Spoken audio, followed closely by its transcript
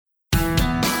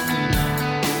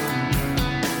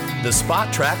The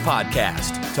Spot Track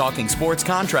Podcast, talking sports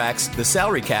contracts, the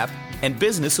salary cap, and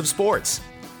business of sports.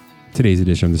 Today's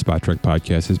edition of the Spot Track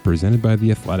Podcast is presented by The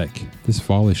Athletic. This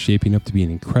fall is shaping up to be an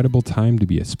incredible time to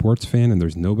be a sports fan, and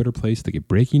there's no better place to get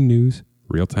breaking news,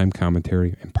 real-time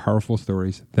commentary, and powerful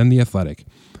stories than The Athletic.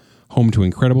 Home to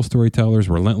incredible storytellers,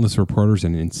 relentless reporters,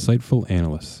 and insightful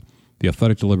analysts. The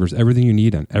Athletic delivers everything you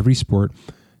need on every sport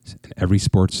and every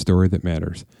sports story that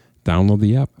matters. Download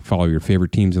the app, follow your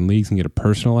favorite teams and leagues, and get a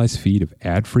personalized feed of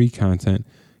ad-free content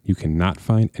you cannot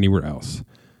find anywhere else.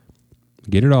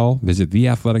 Get it all. Visit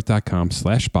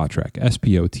theathletic.com/spottrack,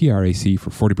 SPOTRAC,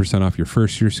 for 40% off your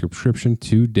first year subscription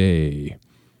today.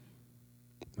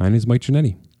 My name is Mike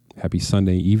Giannetti. Happy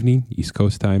Sunday evening, East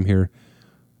Coast time here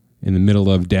in the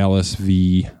middle of Dallas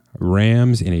v.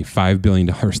 Rams in a $5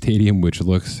 billion stadium, which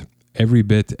looks every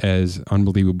bit as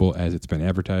unbelievable as it's been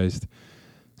advertised.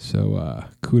 So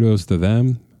kudos to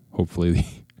them. Hopefully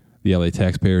the LA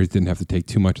taxpayers didn't have to take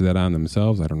too much of that on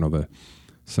themselves. I don't know the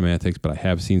semantics, but I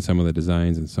have seen some of the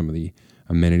designs and some of the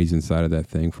amenities inside of that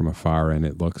thing from afar, and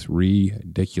it looks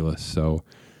ridiculous. So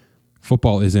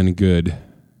football is in good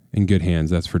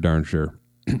hands, that's for darn sure.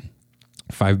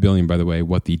 $5 billion, by the way,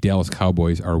 what the Dallas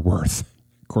Cowboys are worth,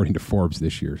 according to Forbes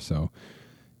this year. So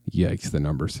yikes, the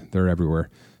numbers. They're everywhere.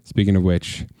 Speaking of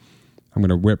which, I'm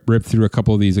going to rip through a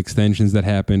couple of these extensions that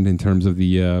happened in terms of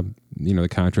the the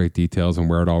contract details and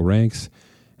where it all ranks,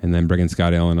 and then bring in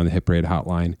Scott Allen on the Hit Parade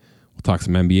hotline. We'll talk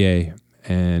some NBA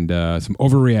and some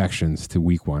overreactions to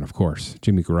Week 1, of course.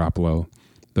 Jimmy Garoppolo,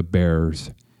 the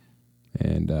Bears,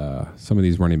 and some of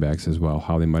these running backs as well,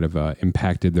 how they might have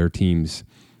impacted their teams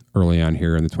early on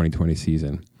here in the 2020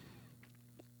 season.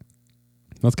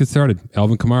 Let's get started.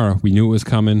 Alvin Kamara, we knew it was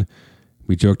coming.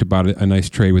 We joked about a nice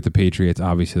trade with the Patriots.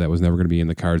 Obviously, that was never going to be in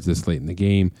the cards this late in the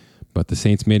game, but the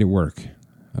Saints made it work.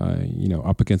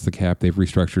 Up against the cap, they've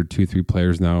restructured 2-3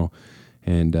 players now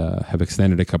and have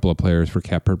extended a couple of players for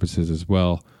cap purposes as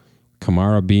well.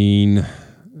 Kamara being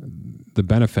the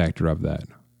benefactor of that.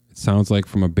 It sounds like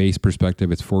from a base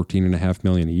perspective, it's $14.5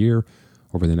 million a year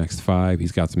over the next 5.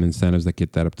 He's got some incentives that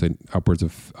get that up to upwards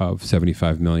of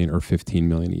 $75 million or $15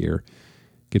 million a year.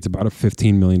 Gets about a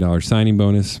 $15 million signing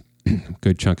bonus.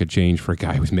 Good chunk of change for a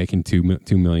guy who's making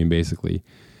 $2 million basically.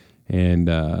 And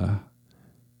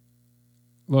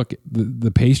look,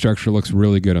 the pay structure looks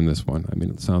really good on this one. I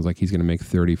mean, it sounds like he's going to make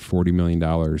 $30-40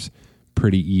 million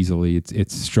pretty easily.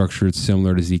 It's structured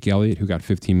similar to Zeke Elliott, who got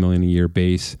 $15 million a year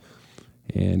base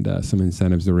and some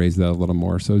incentives to raise that a little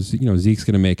more. So, Zeke's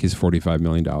going to make his $45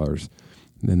 million,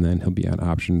 and then he'll be on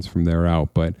options from there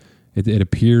out. But it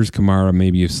appears Kamara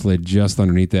maybe have slid just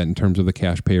underneath that in terms of the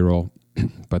cash payroll.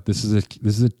 But this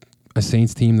is a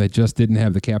Saints team that just didn't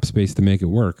have the cap space to make it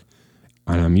work.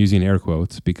 And I'm using air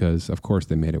quotes because, of course,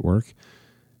 they made it work.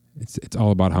 It's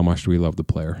all about how much do we love the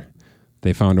player.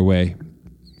 They found a way.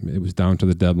 It was down to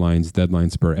the deadline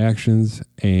spur actions,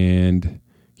 and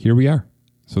here we are.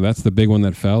 So that's the big one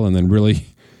that fell, and then really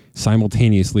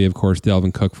simultaneously, of course,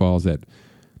 Dalvin Cook falls at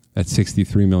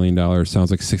 $63 million. Sounds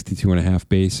like 62.5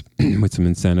 base with some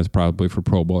incentives probably for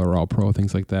Pro Bowl or All Pro,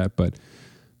 things like that. But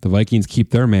the Vikings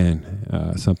keep their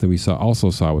man, something we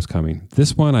also saw was coming.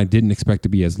 This one I didn't expect to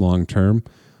be as long-term,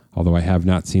 although I have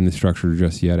not seen the structure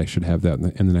just yet. I should have that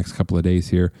in the next couple of days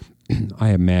here. I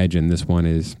imagine this one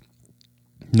is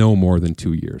no more than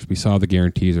 2 years. We saw the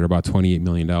guarantees are about $28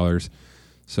 million,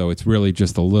 so it's really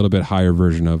just a little bit higher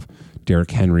version of Derrick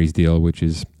Henry's deal, which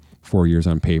is 4 years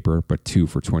on paper, but 2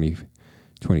 for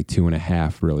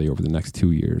 22.5 really over the next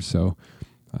 2 years. So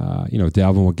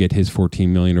Dalvin will get his $14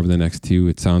 million over the next 2.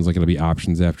 It sounds like it'll be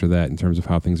options after that in terms of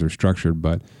how things are structured,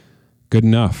 but good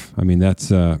enough. I mean, that's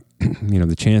the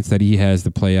chance that he has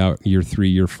to play out year 3,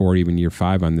 year 4, even year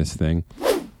 5 on this thing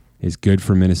is good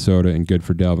for Minnesota and good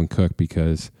for Dalvin Cook,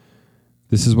 because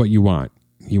this is what you want.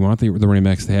 You want the running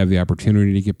backs to have the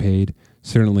opportunity to get paid.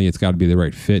 Certainly, it's got to be the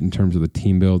right fit in terms of the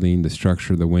team building, the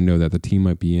structure, the window that the team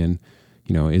might be in.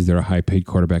 Is there a high-paid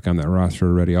quarterback on that roster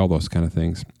already? All those kind of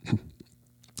things.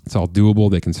 It's all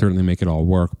doable. They can certainly make it all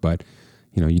work, but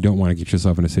you don't want to get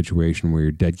yourself in a situation where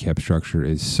your dead cap structure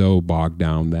is so bogged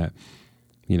down that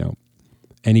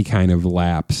any kind of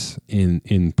lapse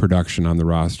in production on the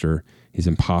roster is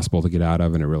impossible to get out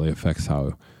of, and it really affects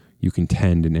how you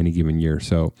contend in any given year.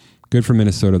 So good for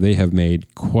Minnesota. They have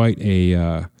made quite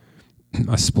a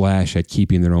splash at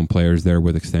keeping their own players there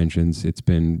with extensions. It's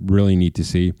been really neat to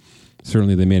see.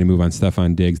 Certainly they made a move on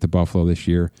Stephon Diggs to Buffalo this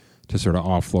year to sort of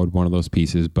offload one of those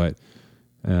pieces, but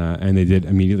and they did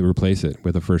immediately replace it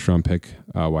with a first-round pick,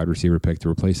 wide receiver pick to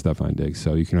replace Stephon Diggs.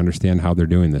 So you can understand how they're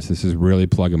doing this. This is really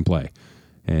plug and play.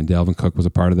 And Dalvin Cook was a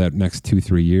part of that next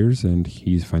 2-3 years, and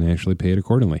he's financially paid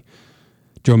accordingly.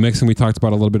 Joe Mixon, we talked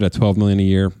about a little bit at $12 million a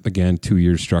year. Again, 2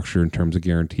 years structure in terms of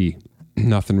guarantee.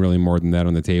 Nothing really more than that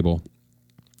on the table.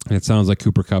 And it sounds like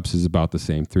Cooper Kupp's is about the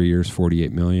same. 3 years,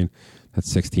 $48 million. That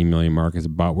 $16 million mark is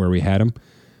about where we had him.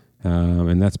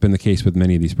 And that's been the case with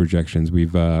many of these projections.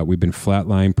 We've been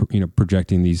flatline,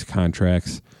 projecting these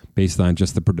contracts based on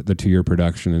just the 2-year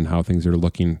production and how things are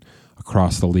looking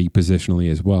across the league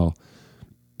positionally as well.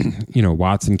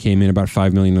 Watson came in about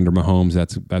 $5 million under Mahomes.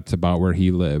 That's about where he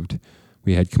lived.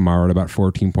 We had Kamara at about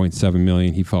 $14.7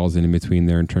 million. He falls in between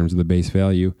there in terms of the base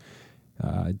value.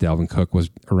 Dalvin Cook was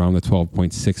around the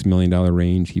 $12.6 million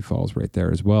range. He falls right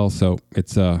there as well. So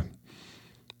it's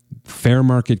fair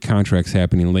market contracts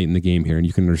happening late in the game here, and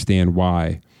you can understand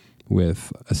why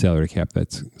with a salary cap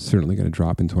that's certainly going to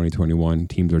drop in 2021.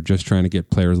 Teams are just trying to get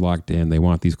players locked in. They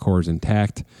want these cores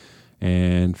intact,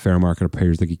 and fair market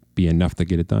appears to be enough to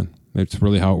get it done. It's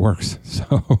really how it works.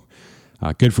 So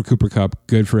good for Cooper Kupp,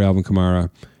 good for Alvin Kamara.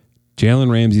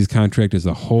 Jalen Ramsey's contract is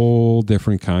a whole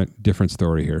different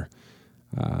story here.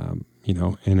 And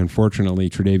unfortunately,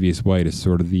 Tre'Davious White is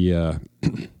sort of the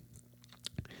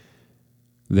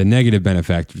negative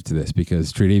benefactor to this,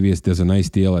 because Tre'Davious does a nice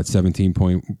deal at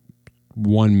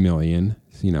 $17.1 million,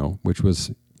 which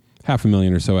was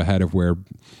 $500,000 or so ahead of where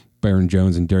Byron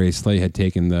Jones and Darius Slay had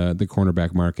taken the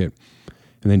cornerback market.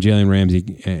 And then Jalen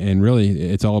Ramsey, and really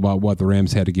it's all about what the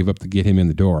Rams had to give up to get him in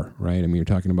the door, right? I mean, you're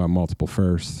talking about multiple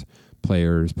firsts,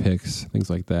 players, picks, things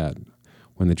like that.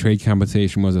 When the trade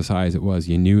compensation was as high as it was,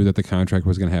 you knew that the contract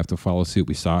was going to have to follow suit.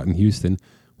 We saw it in Houston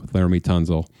with Laramie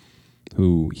Tunsil,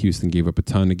 who Houston gave up a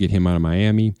ton to get him out of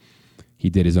Miami. He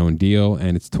did his own deal,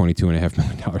 and it's $22.5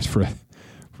 million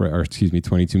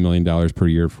 $22 million per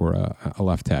year for a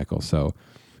left tackle. So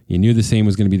you knew the same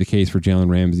was going to be the case for Jalen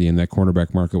Ramsey, and that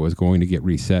cornerback market was going to get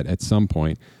reset at some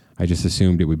point. I just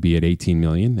assumed it would be at $18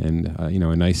 million, and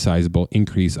a nice sizable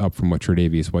increase up from what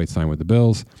Tre'Davious White signed with the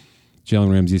Bills.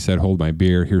 Jalen Ramsey said, "Hold my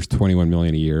beer. Here's $21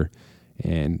 million a year,"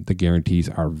 and the guarantees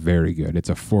are very good. It's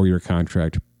a 4-year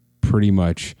contract, pretty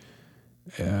much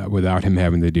without him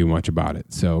having to do much about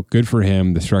it. So good for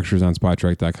him. The structure is on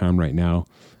Spotrac.com right now.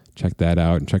 Check that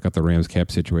out, and check out the Rams cap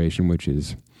situation, which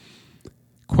is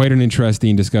quite an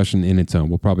interesting discussion in its own.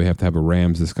 We'll probably have to have a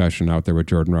Rams discussion out there with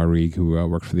Jordan Rodrigue, who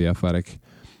works for The Athletic,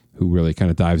 who really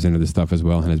kind of dives into this stuff as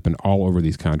well and has been all over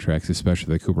these contracts,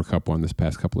 especially the Cooper Kupp one this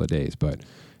past couple of days. But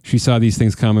she saw these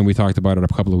things coming. We talked about it a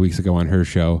couple of weeks ago on her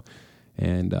show,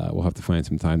 and we'll have to find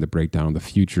some time to break down the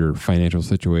future financial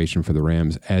situation for the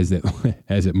Rams as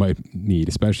it might need,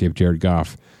 especially if Jared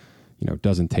Goff,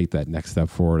 doesn't take that next step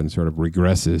forward and sort of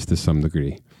regresses to some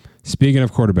degree. Speaking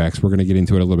of quarterbacks, we're going to get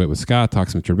into it a little bit with Scott, talk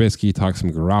some Trubisky, talk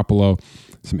some Garoppolo,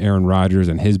 some Aaron Rodgers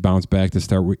and his bounce back to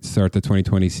start the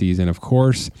 2020 season, of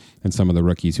course, and some of the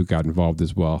rookies who got involved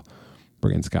as well.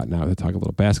 Bring in Scott now to talk a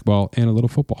little basketball and a little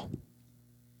football.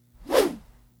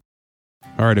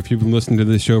 All right, if you've been listening to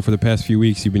this show for the past few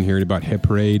weeks, you've been hearing about Hit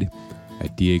Parade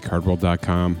at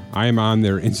dacardwell.com. I am on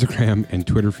their Instagram and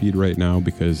Twitter feed right now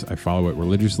because I follow it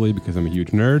religiously because I'm a huge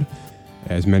nerd,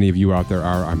 as many of you out there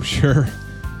are, I'm sure.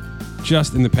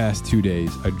 Just in the past 2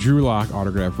 days, a Drew Lock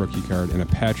autograph rookie card and a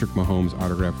Patrick Mahomes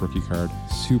autograph rookie card.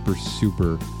 Super,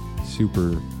 super,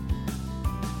 super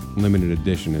limited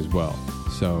edition as well.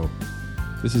 So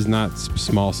this is not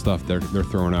small stuff they're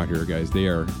throwing out here, guys. They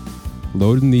are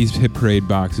loading these Hit Parade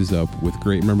boxes up with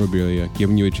great memorabilia,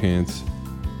 giving you a chance,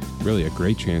 really a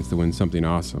great chance to win something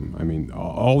awesome. I mean,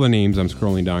 all the names I'm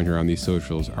scrolling down here on these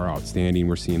socials are outstanding.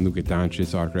 We're seeing Luka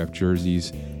Doncic autographed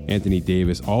jerseys, Anthony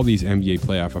Davis, all these NBA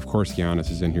playoff. Of course,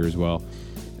 Giannis is in here as well.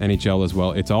 NHL as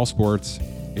well. It's all sports.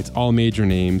 It's all major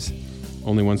names.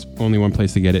 Only one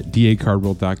place to get it,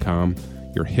 dacardwell.com.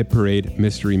 Your Hit Parade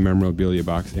mystery memorabilia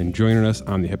box. And joining us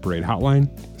on the Hit Parade hotline,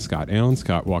 Scott Allen.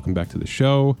 Scott, welcome back to the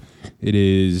show.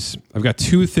 I've got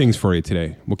 2 things for you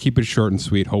today. We'll keep it short and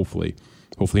sweet, hopefully.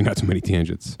 Hopefully not too many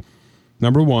tangents.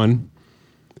 Number 1,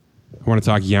 I want to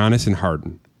talk Giannis and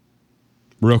Harden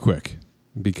real quick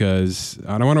because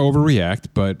I don't want to overreact,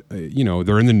 but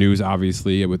they're in the news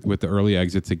obviously with the early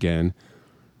exits again.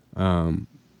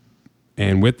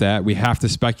 And with that, we have to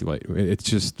speculate.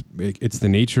 It's the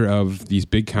nature of these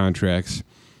big contracts,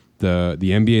 the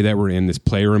NBA that we're in, this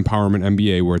player empowerment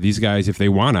NBA, where these guys, if they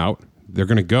want out, they're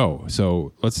going to go.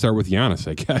 So let's start with Giannis,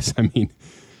 I guess. I mean,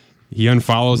 he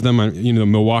unfollows them on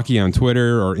Milwaukee on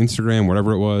Twitter or Instagram,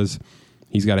 whatever it was.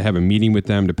 He's got to have a meeting with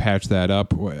them to patch that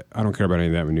up. I don't care about any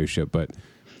of that minutia, but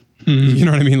you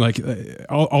know what I mean? Like,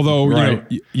 although right.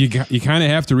 you kind of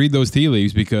have to read those tea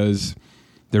leaves because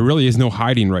there really is no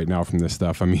hiding right now from this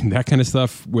stuff. I mean, that kind of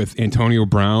stuff with Antonio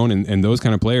Brown and those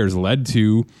kind of players led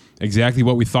to exactly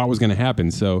what we thought was going to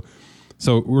happen. So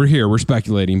So we're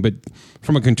speculating, but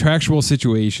from a contractual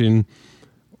situation,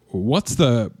 what's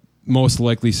the most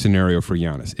likely scenario for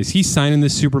Giannis? Is he signing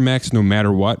this Supermax no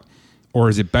matter what, or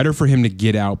is it better for him to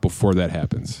get out before that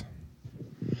happens?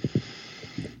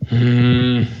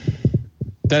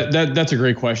 That's a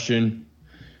great question.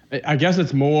 I guess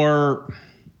it's more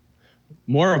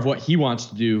of what he wants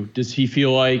to do. Does he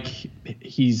feel like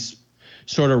he's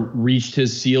sort of reached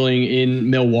his ceiling in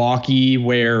Milwaukee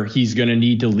where he's going to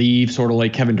need to leave, sort of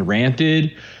like Kevin Durant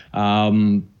did?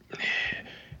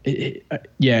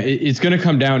 It's going to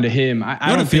come down to him.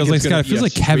 I don't think it feels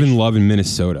like Kevin Love in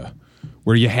Minnesota,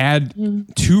 where you had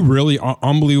two really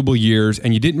unbelievable years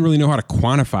and you didn't really know how to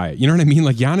quantify it. You know what I mean?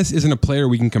 Like, Giannis isn't a player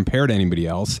we can compare to anybody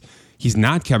else. He's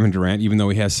not Kevin Durant, even though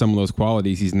he has some of those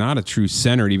qualities. He's not a true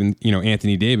center, even,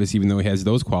 Anthony Davis, even though he has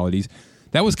those qualities.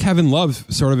 That was Kevin Love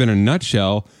sort of in a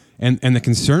nutshell. And the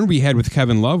concern we had with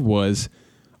Kevin Love was,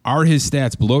 are his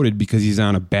stats bloated because he's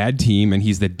on a bad team and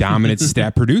he's the dominant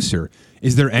stat producer?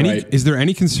 Is there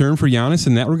any concern for Giannis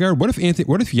in that regard? What if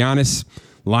Giannis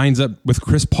lines up with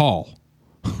Chris Paul?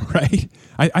 Right?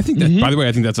 I think that, by the way,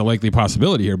 I think that's a likely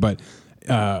possibility here, but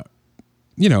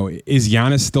is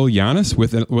Giannis still Giannis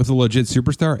with a legit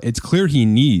superstar? It's clear he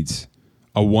needs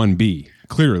a 1B,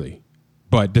 clearly.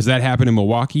 But does that happen in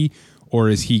Milwaukee, or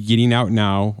is he getting out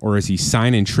now, or is he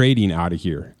signing, trading out of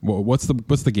here? What's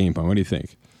the game plan? What do you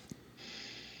think?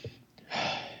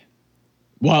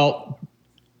 Well,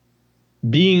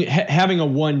 having a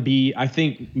 1B, I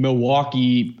think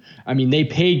Milwaukee, they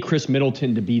paid Chris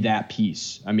Middleton to be that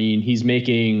piece. He's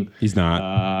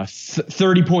not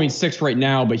 30.6 right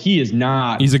now, but he is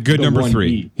not. He's a good number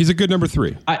 3. He's a good number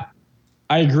 3. I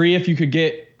agree. If you could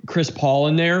get Chris Paul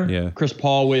in there, Chris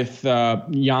Paul with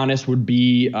Giannis would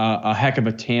be a heck of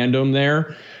a tandem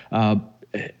there. I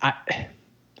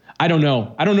don't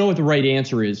know. I don't know what the right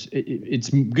answer is. It's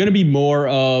going to be more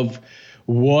of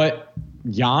what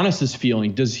Giannis is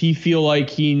feeling. Does he feel like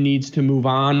he needs to move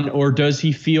on, or does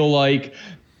he feel like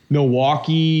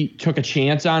Milwaukee took a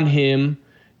chance on him,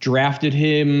 drafted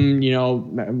him,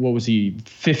 what was he,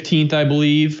 15th, I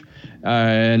believe?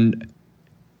 And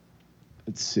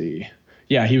let's see.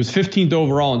 Yeah, he was 15th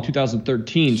overall in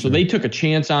 2013. So they took a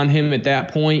chance on him at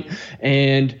that point.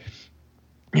 And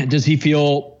does he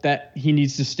feel that he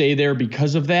needs to stay there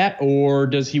because of that, or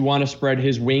does he want to spread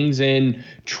his wings and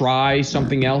try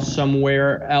something else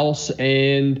somewhere else?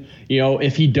 And,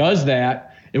 if he does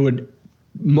that, it would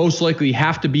most likely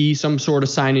have to be some sort of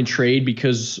sign and trade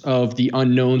because of the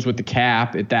unknowns with the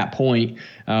cap at that point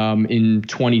in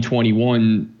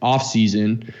 2021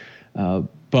 offseason.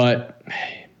 But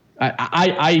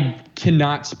I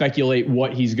cannot spelet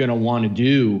what he's going to want to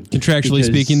do. Contractually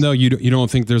speaking, though, you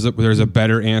don't think there's a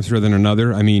better answer than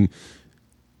another? Let me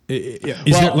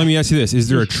ask you this. Is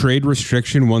there a trade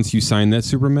restriction once you sign that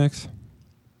Supermax?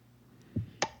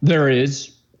 There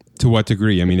is. To what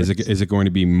degree? Is it going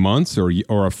to be months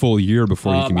or a full year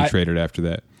before you can be traded after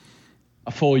that?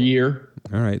 A full year.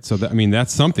 All right. So,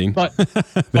 that's something. But,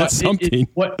 that's something.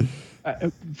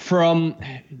 From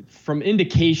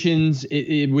indications,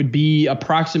 it would be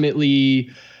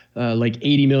approximately like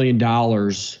 $80 million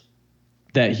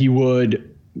that he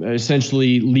would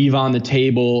essentially leave on the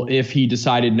table if he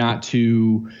decided not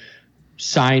to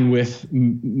sign with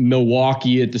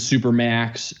Milwaukee at the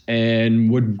Supermax and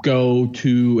would go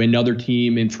to another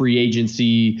team in free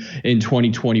agency in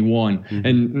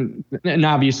 2021. And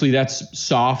obviously that's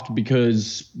soft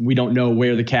because we don't know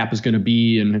where the cap is going to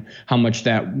be and how much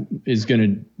that is going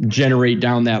to generate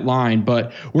down that line.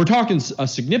 But we're talking a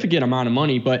significant amount of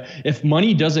money. But if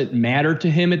money doesn't matter to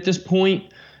him at this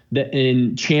point,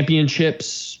 and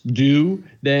championships do,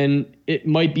 then it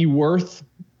might be worth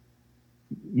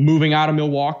moving out of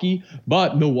Milwaukee.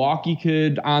 But Milwaukee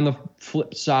could, on the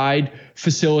flip side,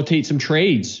 facilitate some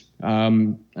trades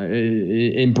and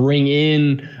bring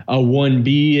in a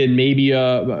 1B and maybe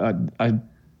a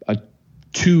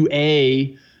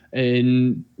 2A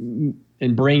and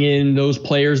bring in those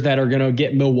players that are going to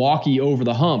get Milwaukee over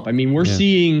the hump. We're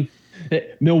seeing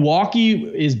that Milwaukee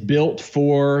is built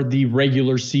for the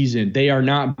regular season. They are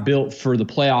not built for the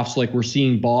playoffs like we're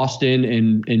seeing Boston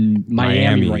and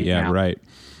Miami right now. Yeah, right.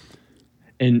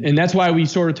 And that's why we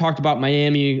sort of talked about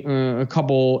Miami a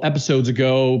couple episodes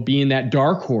ago being that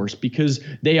dark horse, because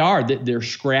they're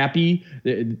scrappy.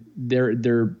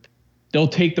 They'll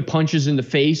take the punches in the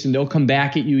face and they'll come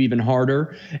back at you even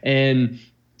harder. And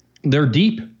they're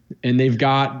deep and they've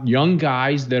got young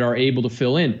guys that are able to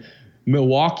fill in.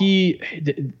 Milwaukee,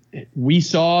 we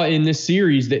saw in this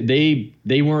series that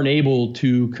they weren't able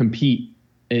to compete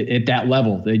at that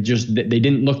level. They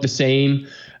didn't look the same.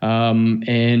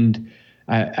 And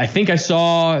I think I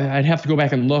saw, I'd have to go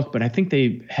back and look, but I think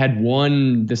they had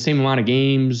won the same amount of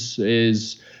games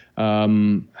as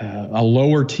a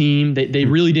lower team. They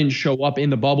really didn't show up in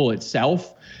the bubble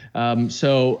itself.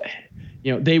 So,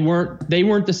 they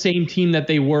weren't the same team that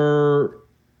they were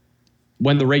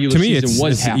when the regular season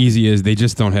was happening. To me, it's easy as they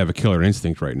just don't have a killer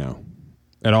instinct right now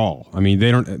at all. I mean,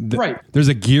 they don't. Right. There's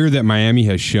a gear that Miami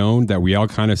has shown that we all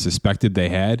kind of suspected they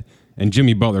had. And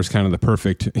Jimmy Butler's kind of the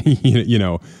perfect,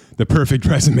 the perfect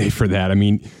resume for that. I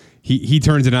mean, he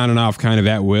turns it on and off kind of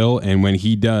at will, and when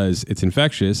he does, it's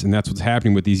infectious, and that's what's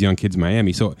happening with these young kids in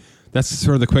Miami. So that's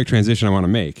sort of the quick transition I want to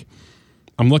make.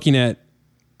 I'm looking at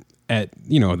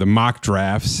the mock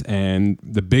drafts and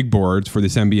the big boards for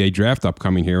this NBA draft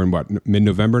upcoming here in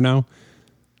mid-November now.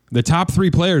 The top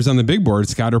 3 players on the big board,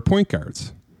 Scott, are point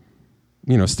guards.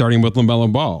 Starting with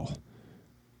LaMelo Ball.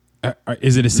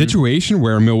 Is it a situation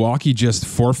where Milwaukee just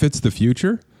forfeits the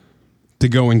future to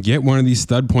go and get one of these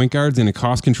stud point guards in a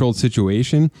cost-controlled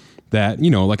situation that,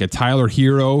 like a Tyler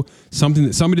Hero, somebody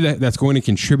that's going to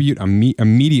contribute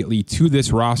immediately to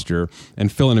this roster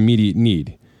and fill an immediate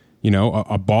need?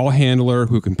 A ball handler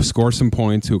who can score some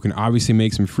points, who can obviously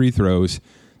make some free throws,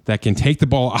 that can take the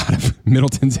ball out of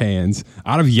Middleton's hands,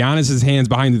 out of Giannis's hands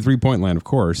behind the three-point line, of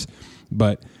course.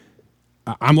 But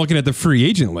I'm looking at the free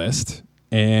agent list,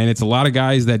 and it's a lot of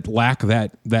guys that lack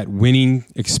that winning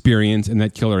experience and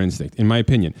that killer instinct, in my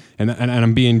opinion. And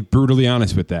I'm being brutally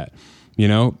honest with that. You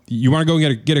want to go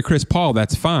and get a Chris Paul,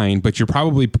 that's fine, but you're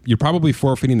probably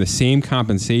forfeiting the same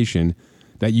compensation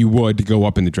that you would to go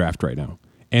up in the draft right now.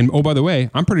 And oh, by the way,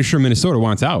 I'm pretty sure Minnesota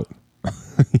wants out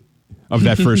of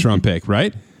that first round pick,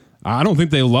 right? I don't think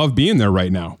they love being there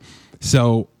right now.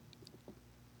 So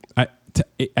I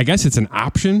guess it's an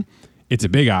option. It's a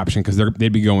big option because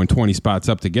they'd be going 20 spots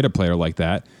up to get a player like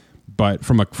that. But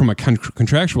from a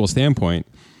contractual standpoint,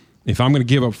 if I'm going to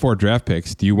give up 4 draft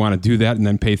picks, do you want to do that and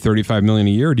then pay $35 million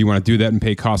a year, or do you want to do that and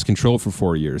pay cost control for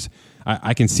 4 years?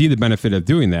 I can see the benefit of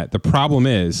doing that. The problem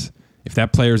is, if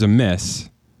that player's a miss,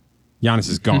 Giannis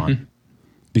is gone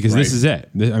because This is it.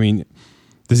 I mean,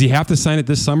 does he have to sign it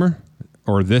this summer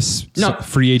or this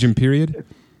free agent period?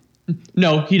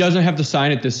 No, he doesn't have to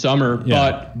sign it this summer,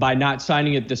 but by not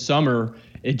signing it this summer,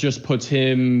 it just puts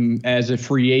him as a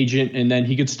free agent, and then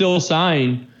he could still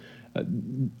sign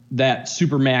that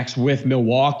Supermax with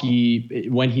Milwaukee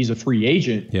when he's a free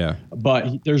agent. Yeah.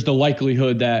 But there's the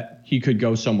likelihood that he could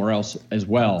go somewhere else as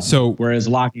well. So, whereas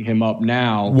locking him up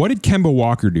now. What did Kemba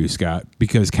Walker do, Scott?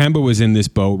 Because Kemba was in this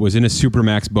boat, was in a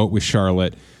Supermax boat with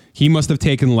Charlotte. He must have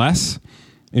taken less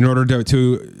in order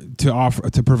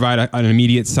to provide an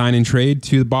immediate sign and trade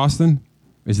to Boston.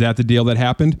 Is that the deal that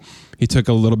happened? He took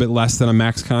a little bit less than a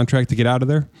max contract to get out of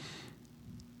there?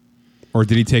 Or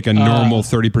did he take a normal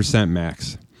 30%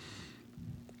 max?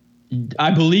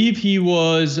 I believe he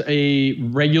was a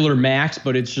regular max,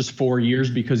 but it's just 4 years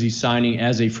because he's signing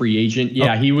as a free agent.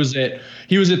 Yeah, he was at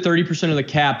 30% of the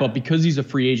cap, but because he's a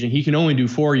free agent, he can only do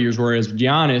 4 years. Whereas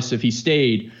Giannis, if he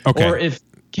stayed, or if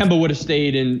Kemba would have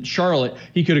stayed in Charlotte,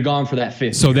 he could have gone for that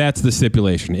 5th. So that's the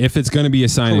stipulation. If it's going to be a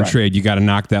sign and trade, you got to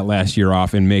knock that last year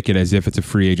off and make it as if it's a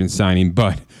free agent signing.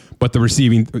 But the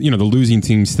receiving, the losing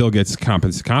team still gets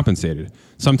compensated,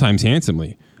 sometimes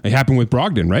handsomely. It happened with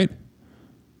Brogdon, right?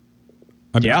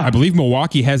 I believe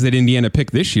Milwaukee has that Indiana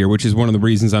pick this year, which is one of the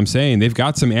reasons I'm saying they've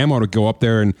got some ammo to go up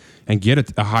there and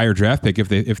get a higher draft pick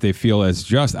if they feel as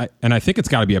just. And I think it's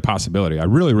got to be a possibility. I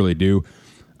really, really do.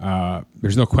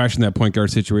 There's no question that point guard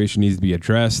situation needs to be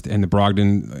addressed, and the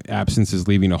Brogdon absence is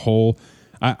leaving a hole.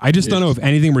 I just don't know if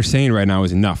anything we're saying right now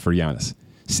is enough for Giannis,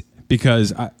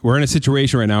 because we're in a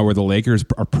situation right now where the Lakers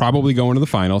are probably going to the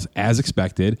finals as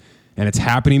expected. And it's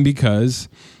happening because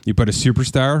you put a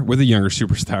superstar with a younger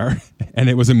superstar, and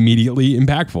it was immediately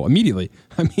impactful. Immediately.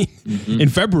 I mean, in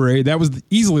February, that was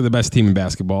easily the best team in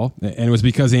basketball, and it was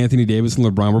because Anthony Davis and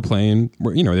LeBron were playing.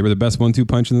 They were the best 1-2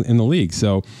 punch in the league.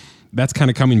 So that's kind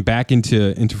of coming back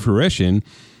into fruition,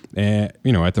 at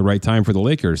the right time for the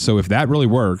Lakers. So if that really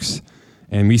works,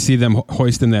 and we see them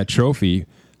hoisting that trophy,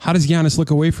 how does Giannis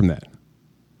look away from that?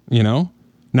 Now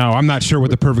I'm not sure what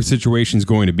the perfect situation is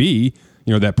going to be.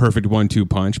 That perfect 1-2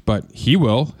 punch, but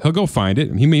he'll go find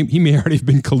it. He may already have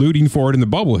been colluding for it in the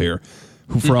bubble here,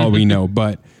 for all we know.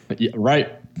 But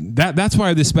that's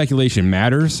why this speculation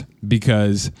matters,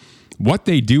 because what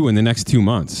they do in the next 2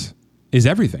 months is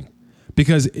everything.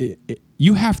 Because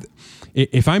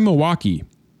if I'm Milwaukee,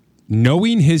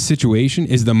 knowing his situation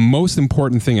is the most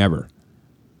important thing ever.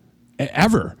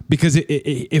 Because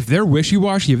if they're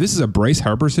wishy-washy, if this is a Bryce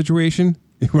Harper situation,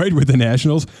 right, with the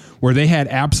Nationals, where they had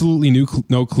absolutely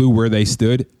no clue where they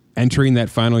stood entering that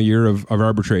final year of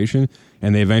arbitration,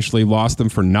 and they eventually lost them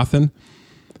for nothing,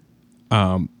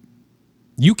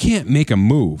 you can't make a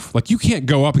move. Like, you can't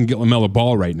go up and get LaMelo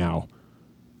Ball right now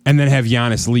and then have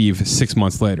Giannis leave 6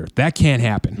 months later. That can't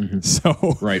happen.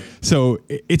 So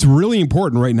it's really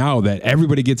important right now that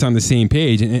everybody gets on the same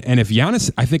page. And if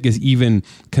Giannis, I think, is even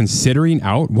considering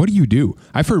out, what do you do?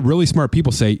 I've heard really smart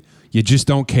people say, you just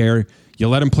don't care. You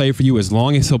let him play for you as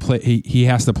long as he'll play. He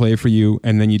has to play for you,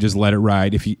 and then you just let it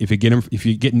ride. If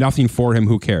you get nothing for him,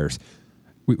 who cares?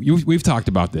 We've talked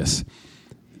about this.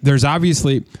 There's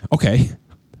obviously, okay,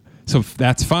 so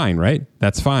that's fine, right?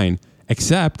 That's fine,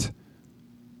 except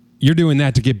you're doing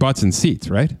that to get butts and seats,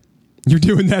 right? You're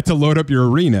doing that to load up your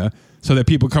arena so that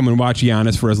people come and watch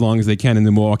Giannis for as long as they can in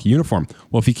the Milwaukee uniform.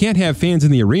 Well, if you can't have fans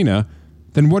in the arena,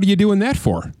 then what are you doing that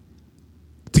for?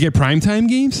 To get primetime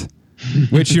games?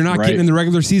 Which you're not getting in the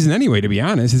regular season anyway, to be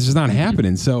honest. It's just not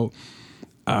happening. So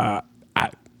I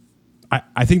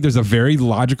think there's a very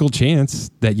logical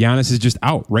chance that Giannis is just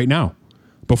out right now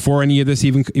before any of this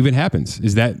even happens.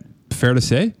 Is that fair to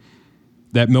say?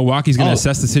 That Milwaukee's going to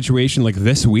assess the situation like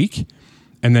this week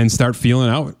and then start feeling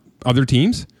out other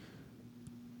teams?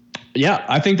 Yeah,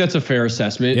 I think that's a fair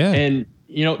assessment. Yeah. And,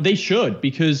 they should,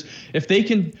 because if they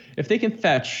can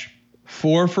fetch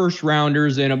 4 first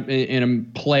rounders and a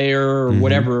player or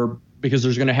whatever, because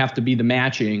there's going to have to be the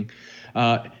matching,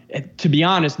 to be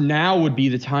honest, now would be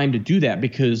the time to do that,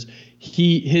 because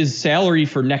his salary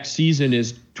for next season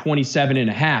is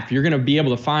 27.5. You're going to be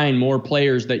able to find more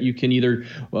players that you can either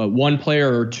one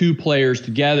player or 2 players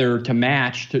together to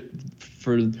match to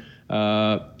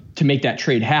make that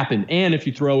trade happen. And if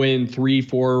you throw in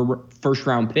 3-4 first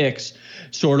round picks,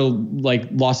 sort of like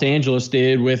Los Angeles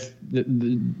did with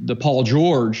the Paul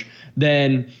George,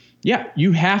 then yeah,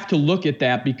 you have to look at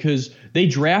that, because they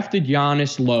drafted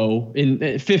Giannis low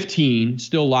in 15,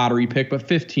 still lottery pick, but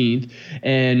 15th.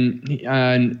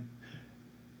 And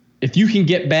if you can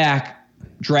get back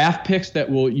draft picks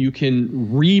you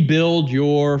can rebuild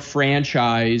your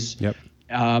franchise. Yep.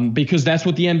 Because that's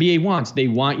what the NBA wants. They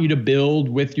want you to build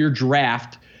with your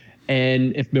draft.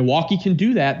 And if Milwaukee can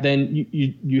do that, then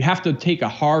you have to take a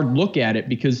hard look at it,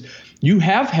 because you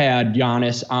have had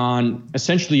Giannis on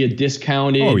essentially a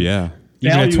discounted. Oh, yeah.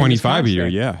 Even at 25 a year.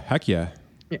 Yeah. Heck yeah.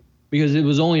 Because it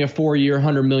was only a 4-year,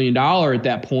 $100 million at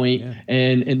that point,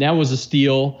 and that was a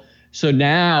steal. So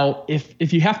now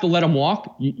if you have to let him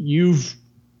walk, you've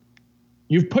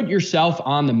put yourself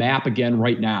on the map again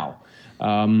right now.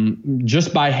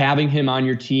 Just by having him on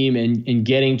your team and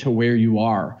getting to where you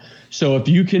are. So if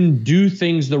you can do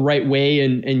things the right way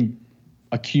and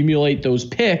accumulate those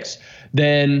picks,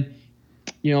 then,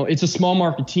 it's a small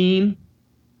market team.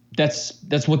 That's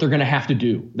what they're going to have to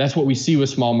do. That's what we see with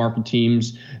small market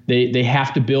teams. They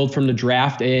have to build from the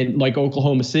draft, and like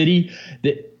Oklahoma City,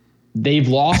 they've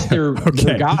lost their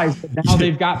guys, but now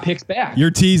they've got picks back.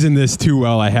 You're teasing this too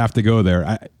well. I have to go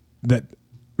there.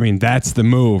 That's the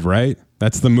move, right?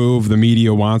 That's the move the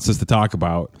media wants us to talk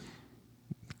about.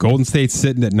 Golden State's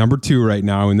sitting at number 2 right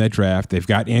now in that draft. They've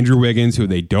got Andrew Wiggins, who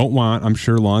they don't want, I'm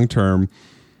sure, long term.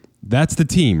 That's the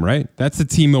team, right? That's the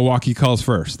team Milwaukee calls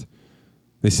first.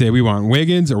 They say, we want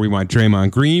Wiggins, or we want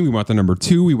Draymond Green. We want the number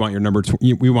 2. We want your number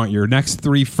 2. We want your next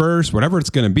 3 first, whatever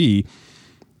it's going to be.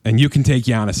 And you can take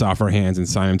Giannis off our hands and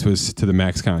sign him to the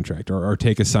max contract, or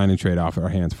take a sign and trade off our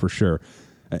hands for sure.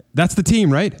 That's the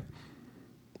team, right?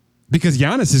 Because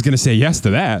Giannis is going to say yes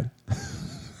to that.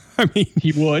 I mean,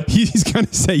 he would. He's going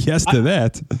to say yes to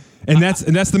that, and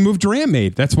that's the move Durant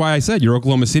made. That's why I said your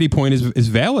Oklahoma City point is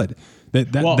valid.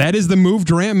 That is the move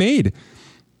Durant made.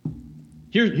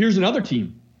 Here's another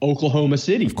team, Oklahoma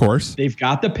City. Of course, they've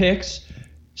got the picks.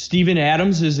 Steven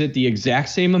Adams is at the exact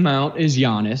same amount as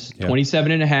Giannis,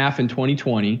 27.5 in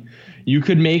 2020. You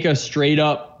could make a straight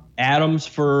up Adams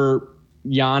for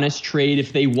Giannis trade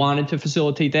if they wanted to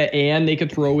facilitate that, and they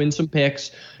could throw in some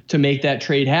picks to make that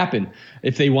trade happen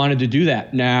if they wanted to do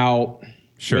that. Now,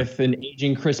 with an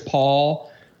aging Chris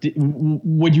Paul,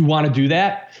 would you want to do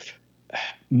that?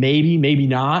 Maybe, maybe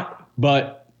not.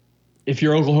 But if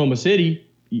you're Oklahoma City,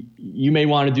 you may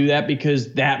want to do that,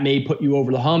 because that may put you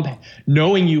over the hump,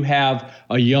 knowing you have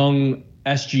a young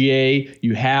SGA,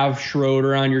 you have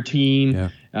Schroeder on your team,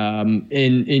 and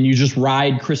you just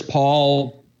ride Chris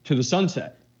Paul to the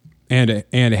sunset, and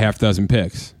a half dozen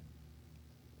picks,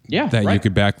 that right. you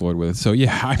could backload with. So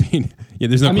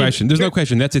there's no question. There's no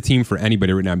question. That's a team for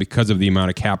anybody right now because of the amount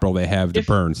of capital they have to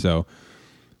burn. So,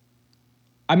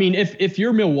 if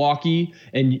you're Milwaukee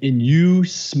and you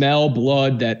smell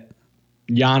blood that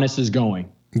Giannis is going,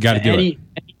 you got to do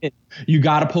it. You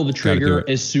got to pull the trigger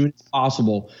as soon as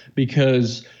possible,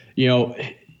 because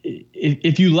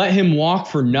if you let him walk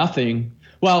for nothing.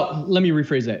 Well, let me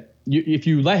rephrase that. if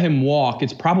you let him walk,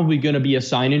 it's probably going to be a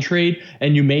sign and trade,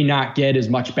 and you may not get as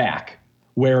much back.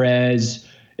 Whereas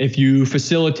if you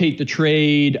facilitate the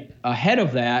trade ahead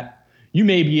of that, you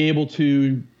may be able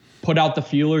to put out the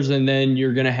feelers, and then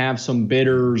you're going to have some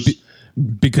bidders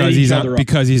because he's on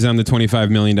the $25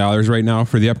 million right now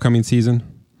for the upcoming season.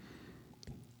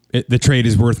 The trade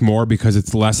is worth more because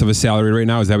it's less of a salary right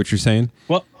now. Is that what you're saying?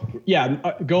 Well,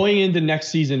 yeah. Going into next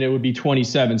season, it would be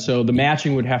 27. So the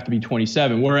matching would have to be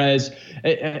 27. Whereas,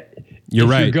 you're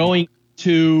right. If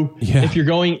you're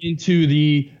going into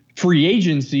the free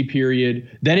agency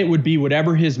period, then it would be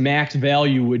whatever his max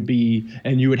value would be,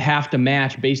 and you would have to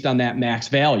match based on that max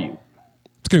value.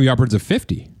 It's going to be upwards of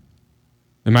 50.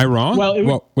 Am I wrong?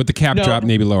 Well, with the cap drop,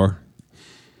 maybe lower.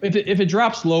 If it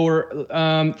drops lower,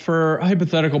 for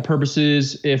hypothetical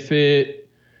purposes,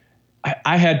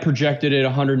 I had projected at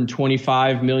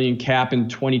 125 million cap in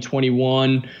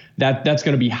 2021. That's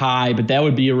going to be high, but that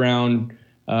would be around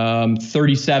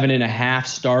 37.5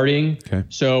 starting. Okay.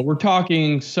 So we're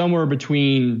talking somewhere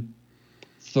between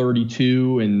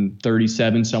 32 and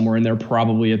 37, somewhere in there,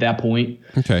 probably at that point.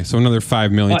 Okay, so another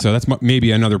 $5 million. So that's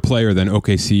maybe another player than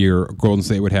OKC or Golden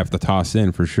State would have to toss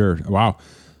in for sure. Wow.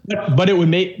 But it would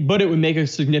make a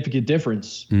significant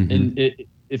difference, and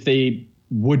if they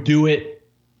would do it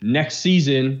next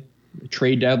season,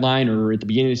 trade deadline, or at the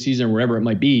beginning of the season, or wherever it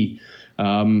might be.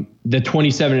 The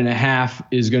 27.5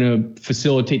 is going to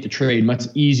facilitate the trade much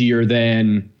easier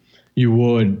than you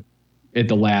would at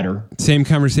the latter. Same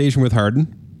conversation with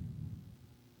Harden.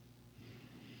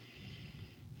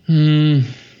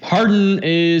 Harden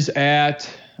is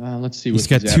at. Let's see. He's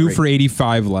got 2 for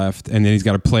 85 left, and then he's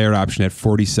got a player option at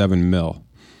 47 mil.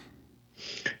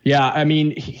 Yeah, I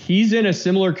mean, he's in a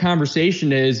similar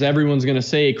conversation as everyone's going to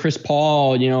say Chris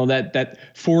Paul. That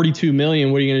 42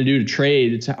 million. What are you going to do to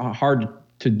trade? It's hard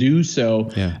to do so.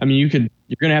 Yeah. I mean, you're going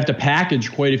to have to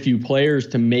package quite a few players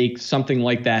to make something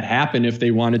like that happen if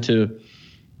they wanted to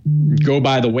go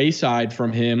by the wayside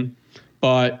from him.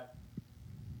 But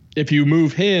if you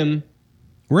move him.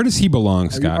 Where does he belong,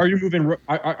 Scott? Are you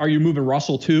moving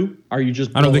Russell too? Are you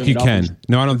just? I don't think you can.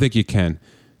 No, I don't think you can.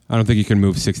 I don't think you can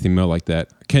move 60 mil like that.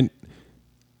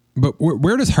 But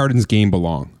where does Harden's game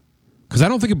belong? Because I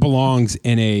don't think it belongs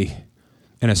in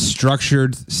a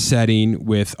structured setting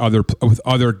with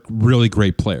other really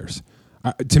great players.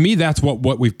 To me, that's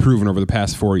what we've proven over the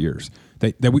past 4 years.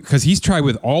 Because he's tried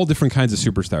with all different kinds of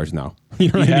superstars now.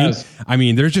 You know what I mean? I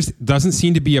mean, there just doesn't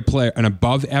seem to be an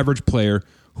above average player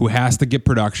who has to get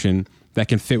production that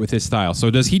can fit with his style. So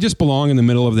does he just belong in the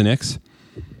middle of the Knicks?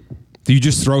 Do you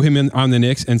just throw him in on the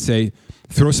Knicks and say,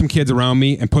 throw some kids around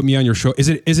me and put me on your show? Is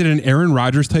it an Aaron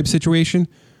Rodgers type situation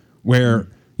where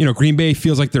Green Bay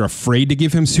feels like they're afraid to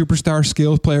give him superstar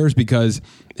skills players because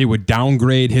it would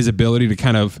downgrade his ability to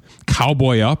kind of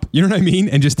cowboy up, you know what I mean,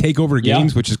 and just take over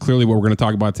games, which is clearly what we're going to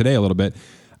talk about today a little bit.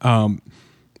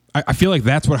 I feel like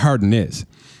that's what Harden is.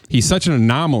 He's such an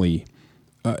anomaly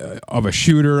of a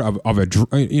shooter, of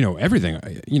everything.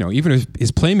 Even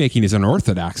his playmaking is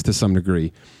unorthodox to some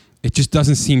degree. It just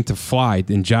doesn't seem to fly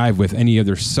and jive with any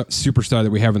other superstar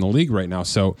that we have in the league right now.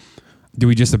 So, do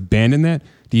we just abandon that?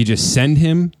 Do you just send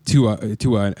him to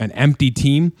an empty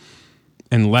team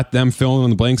and let them fill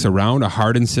in the blanks around a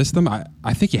Harden system?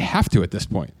 I think you have to at this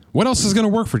point. What else is going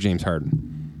to work for James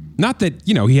Harden? Not that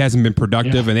he hasn't been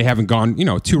productive and they haven't gone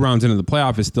 2 rounds into the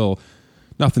playoff is still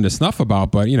nothing to snuff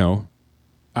about, but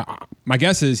my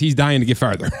guess is he's dying to get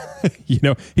farther.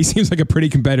 He seems like a pretty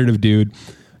competitive dude.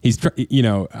 He's,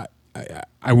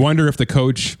 I wonder if the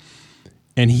coach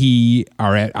and he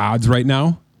are at odds right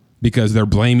now because they're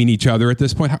blaming each other at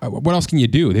this point. What else can you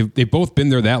do? They've both been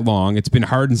there that long. It's been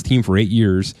Harden's team for 8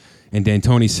 years, and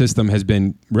D'Antoni's system has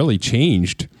been really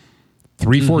changed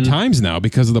 3-4 times now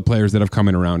because of the players that have come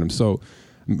in around him. So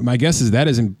my guess is that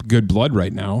isn't good blood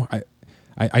right now.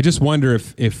 I just wonder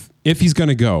if he's going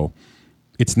to go,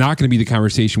 it's not going to be the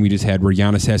conversation we just had where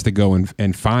Giannis has to go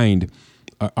and find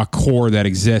a core that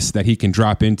exists that he can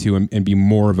drop into and be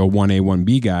more of a 1A,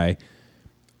 1B guy.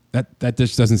 That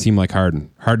just doesn't seem like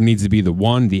Harden. Harden needs to be the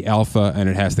one, the alpha, and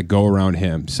it has to go around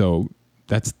him. So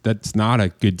that's not a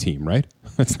good team, right?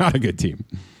 That's not a good team.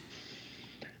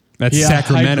 That's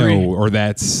Sacramento or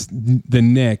that's the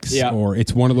Knicks or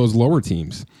it's one of those lower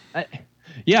teams.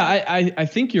 I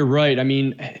think you're right. I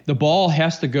mean, the ball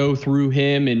has to go through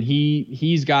him, and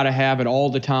he's got to have it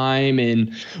all the time.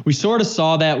 And we sort of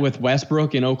saw that with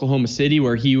Westbrook in Oklahoma City,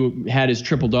 where he had his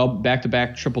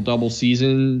back-to-back triple-double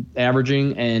season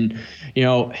averaging. And,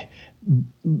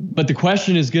 but the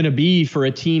question is going to be for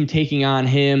a team taking on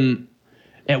him,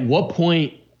 at what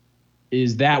point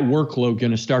is that workload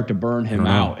going to start to burn him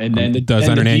out? And then it does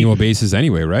on an annual basis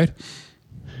anyway, right?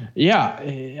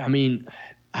 Yeah. I mean,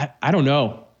 I don't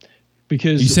know.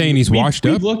 Because you saying he's washed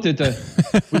up? We've looked at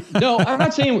no, I'm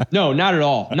not saying, no, not at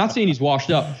all. I'm not saying he's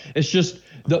washed up. It's just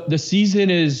the season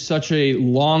is such a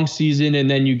long season, and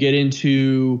then you get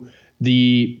into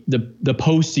the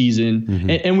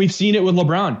postseason, and we've seen it with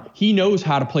LeBron. He knows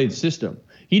how to play the system.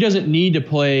 He doesn't need to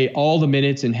play all the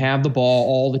minutes and have the ball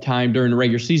all the time during the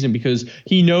regular season because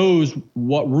he knows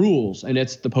what rules, and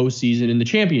it's the postseason and the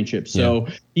championship. So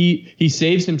he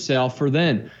saves himself for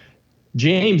then.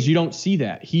 James, you don't see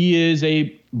that. He is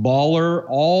a baller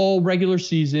all regular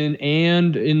season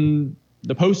and in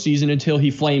the postseason until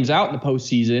he flames out in the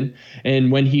postseason.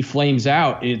 And when he flames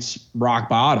out, it's rock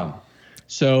bottom.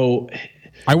 So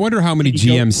I wonder how many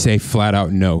GMs say flat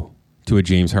out no to a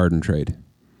James Harden trade.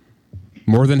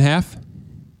 More than half?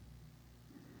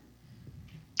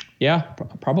 Yeah,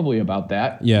 probably about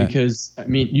that. Yeah. Because, I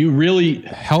mean, you really...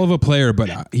 Hell of a player, but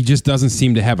he just doesn't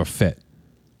seem to have a fit.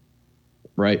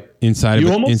 Right. Inside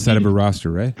of a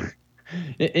roster, right?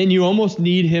 And you almost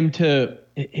need him to,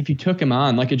 if you took him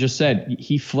on, like I just said,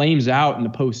 he flames out in the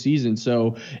postseason.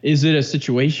 So is it a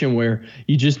situation where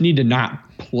you just need to not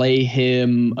play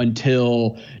him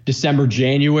until December,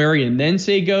 January, and then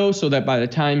say go, so that by the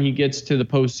time he gets to the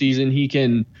postseason, he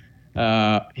can,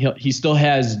 he still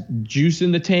has juice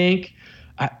in the tank?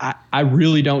 I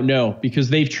really don't know, because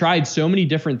they've tried so many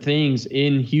different things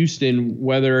in Houston,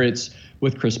 whether it's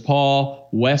with Chris Paul,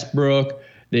 Westbrook.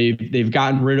 They've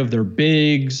gotten rid of their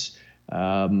bigs.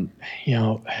 Do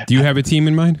you have a team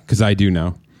in mind? Because I do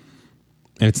now,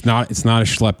 and it's not a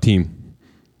schlep team.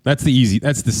 That's the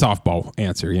softball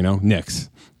answer. Knicks.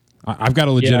 I've got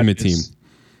a legitimate team.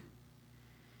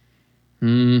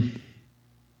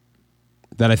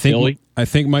 That I think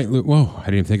Philly? might. Whoa, I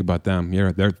didn't even think about them.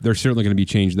 Yeah, they're certainly going to be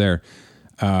changed there.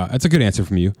 That's a good answer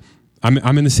from you.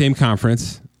 I'm in the same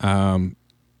conference.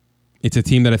 It's a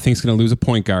team that I think is going to lose a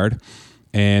point guard,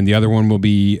 and the other one will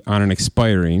be on an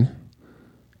expiring.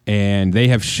 And they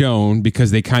have shown, because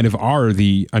they kind of are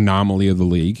the anomaly of the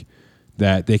league,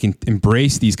 that they can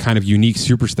embrace these kind of unique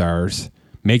superstars,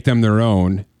 make them their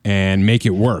own, and make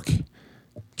it work.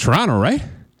 Toronto, right?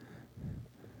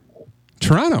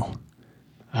 Toronto.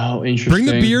 Oh, interesting. Bring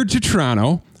the beard to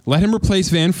Toronto. Let him replace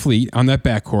Van Fleet on that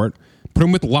backcourt. Put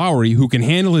him with Lowry, who can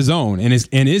handle his own and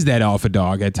is that alpha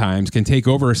dog at times, can take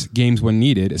over games when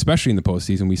needed, especially in the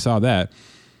postseason. We saw that.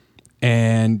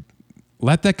 And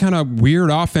let that kind of weird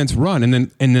offense run. And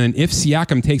then if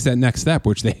Siakam takes that next step,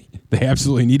 which they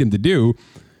absolutely need him to do,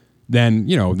 then,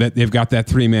 that they've got that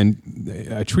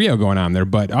three-man trio going on there.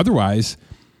 But otherwise,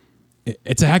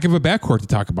 it's a heck of a backcourt to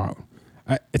talk about.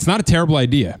 It's not a terrible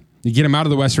idea. You get him out of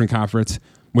the Western Conference,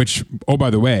 which, oh, by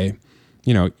the way,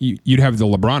 you'd have the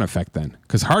LeBron effect then,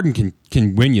 because Harden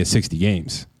can win you 60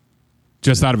 games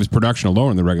just out of his production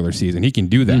alone in the regular season. He can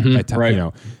do that. Right.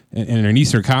 In an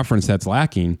Eastern Conference that's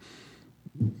lacking,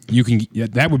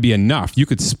 that would be enough. You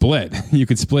could split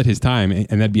his time, and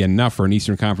that'd be enough for an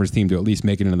Eastern Conference team to at least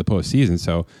make it into the postseason.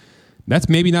 So that's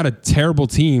maybe not a terrible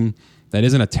team. That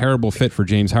isn't a terrible fit for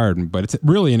James Harden, but it's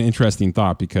really an interesting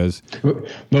thought because... But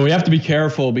we have to be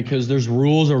careful because there's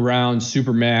rules around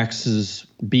Supermaxes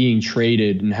being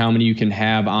traded and how many you can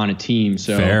have on a team.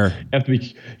 So fair.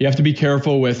 You have to be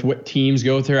careful with what teams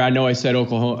go through. I know I said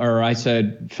Oklahoma, or I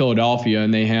said Philadelphia,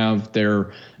 and they have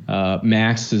their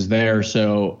maxes there.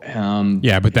 So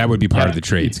yeah, but that would be part of the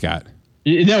trade, Scott.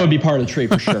 That would be part of the trade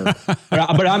for sure.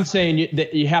 but I'm saying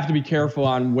that you have to be careful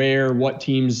on what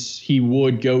teams he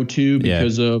would go to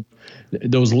because of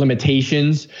those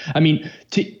limitations. I mean,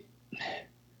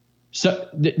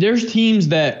 there's teams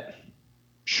that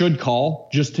should call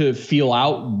just to feel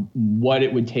out what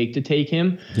it would take to take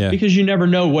him, because you never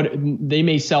know what they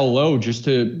may sell low just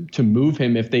to move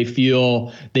him if they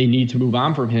feel they need to move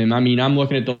on from him. I mean, I'm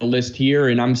looking at the list here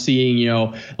and I'm seeing,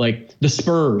 like the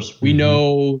Spurs, we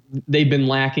know they've been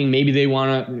lacking. Maybe they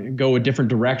want to go a different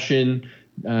direction.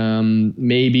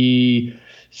 Maybe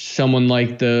someone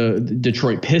like the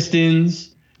Detroit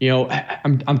Pistons,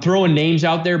 I'm throwing names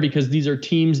out there because these are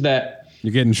teams that,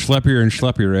 you're getting schleppier and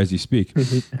schleppier as you speak.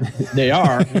 They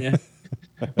are. Yeah.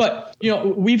 But,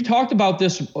 we've talked about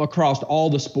this across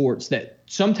all the sports that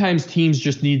sometimes teams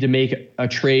just need to make a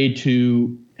trade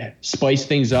to spice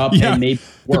things up and make it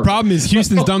work. The problem is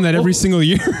Houston's done that every single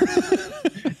year.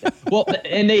 Well,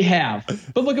 and they have.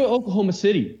 But look at Oklahoma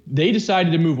City. They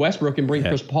decided to move Westbrook and bring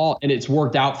Chris Paul, and it's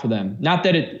worked out for them. Not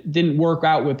that it didn't work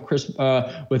out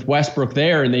with Westbrook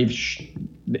there, and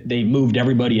they moved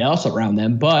everybody else around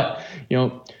them. But,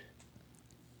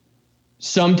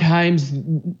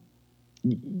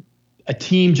 a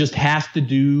team just has to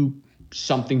do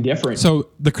something different. So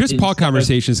the Chris Paul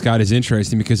conversation, Scott, is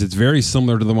interesting because it's very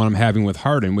similar to the one I'm having with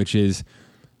Harden, which is,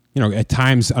 at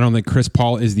times I don't think Chris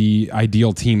Paul is the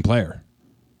ideal team player.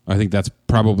 I think that's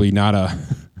probably not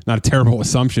a terrible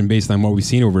assumption based on what we've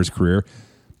seen over his career.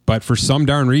 But for some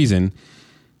darn reason,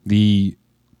 the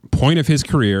point of his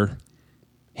career,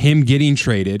 him getting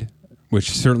traded,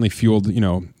 which certainly fueled,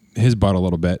 his butt a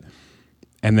little bit,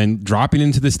 and then dropping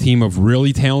into this team of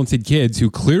really talented kids who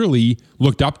clearly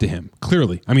looked up to him.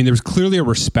 Clearly. I mean, there was clearly a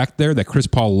respect there that Chris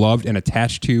Paul loved and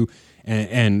attached to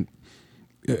and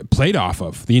played off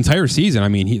of the entire season. I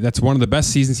mean, that's one of the best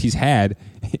seasons he's had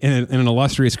in an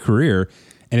illustrious career,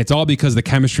 and it's all because the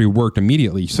chemistry worked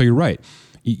immediately. So you're right.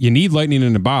 You need lightning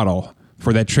in a bottle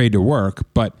for that trade to work,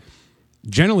 but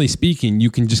generally speaking,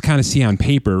 you can just kind of see on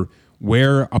paper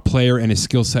where a player and his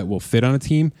skill set will fit on a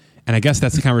team. And I guess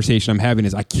that's the conversation I'm having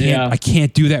is I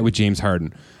can't do that with James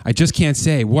Harden. I just can't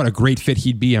say what a great fit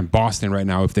he'd be in Boston right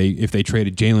now if they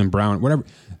traded Jaylen Brown, whatever.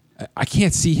 I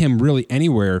can't see him really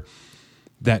anywhere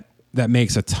that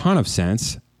makes a ton of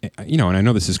sense. And I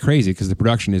know this is crazy because the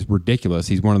production is ridiculous.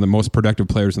 He's one of the most productive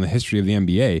players in the history of the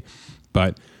NBA.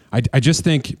 But I just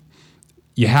think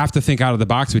you have to think out of the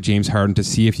box with James Harden to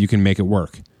see if you can make it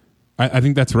work. I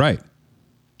think that's right.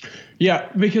 Yeah,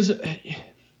 because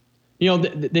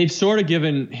they've sort of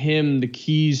given him the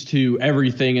keys to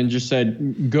everything and just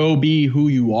said, go be who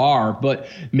you are. But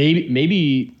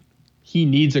maybe he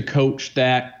needs a coach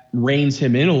that reins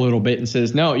him in a little bit and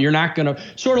says, no, you're not going to,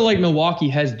 sort of like Milwaukee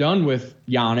has done with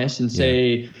Giannis, and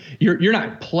say, you're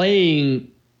not playing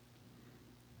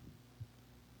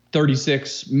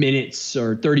 36 minutes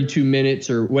or 32 minutes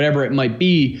or whatever it might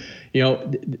be.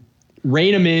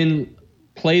 Rein him in,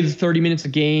 play the 30 minutes a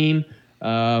game.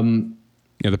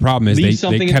 The problem is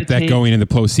they kept that going in the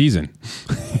postseason.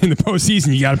 In the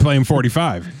postseason, you got to play him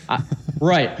 45.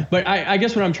 Right. But I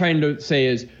guess what I'm trying to say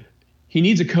is he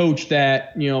needs a coach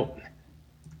that,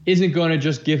 isn't going to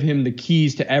just give him the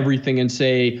keys to everything and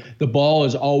say the ball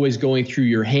is always going through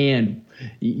your hand.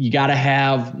 You got to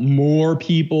have more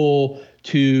people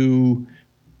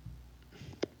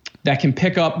that can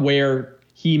pick up where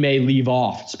he may leave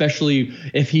off, especially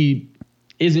if he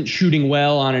isn't shooting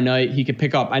well on a night. He could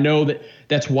pick up. I know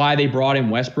that's why they brought in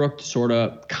Westbrook to sort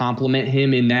of complement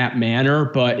him in that manner,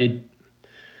 but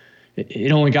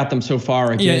it only got them so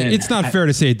far again. Yeah, it's not fair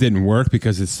to say it didn't work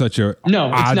because it's such a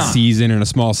odd season and a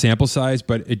small sample size,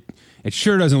 but it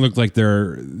sure doesn't look like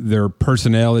their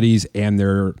personalities and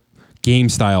their game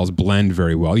styles blend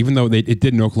very well, even though it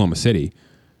did in Oklahoma City.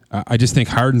 I just think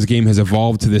Harden's game has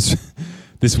evolved to this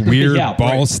weird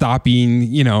ball stopping,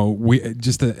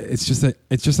 it's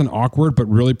just an awkward but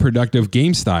really productive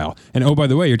game style. And oh, by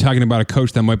the way, you're talking about a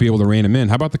coach that might be able to rein him in.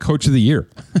 How about the coach of the year?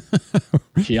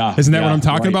 Isn't that what I'm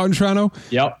talking about in Toronto?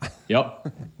 Yep.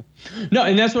 No,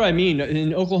 and that's what I mean.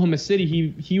 In Oklahoma City,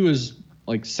 he was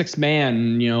like sixth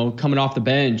man, coming off the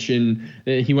bench, and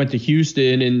he went to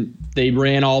Houston and they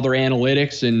ran all their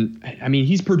analytics, and I mean,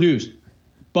 he's produced,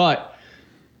 but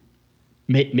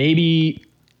maybe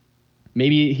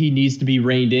he needs to be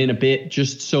reined in a bit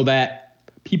just so that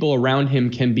people around him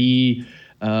can be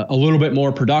a little bit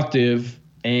more productive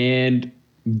and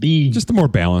be just a more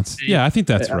balanced. Yeah, I think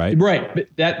that's right. Right.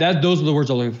 But those are the words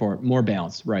I'm looking for. More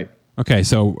balance. Right. Okay.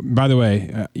 So by the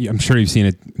way, I'm sure you've seen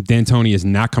it. D'Antoni is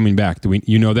not coming back.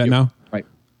 You know that now? Right.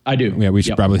 I do. Yeah, we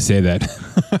should probably say that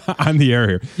on the air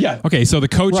here. Yeah. Okay. So the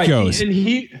coach goes, and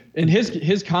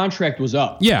his contract was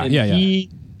up. Yeah. He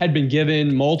had been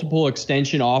given multiple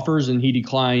extension offers and he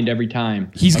declined every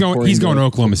time. He's going to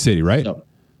Oklahoma City, right? So.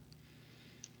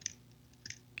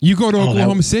 You go to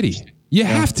Oklahoma City. You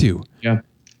have to. Yeah.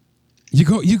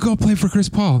 You go play for Chris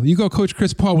Paul. You go coach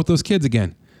Chris Paul with those kids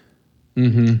again.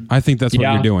 Mm-hmm. I think that's what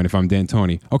you're doing if I'm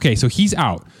D'Antoni. Okay, so he's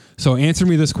out. So answer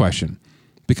me this question.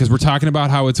 Because we're talking about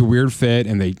how it's a weird fit,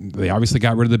 and they obviously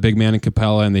got rid of the big man in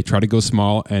Capella, and they tried to go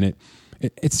small, and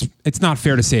it's not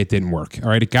fair to say it didn't work. All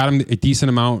right, it got him a decent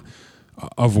amount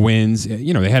of wins.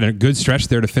 They had a good stretch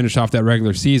there to finish off that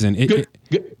regular season.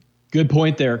 Good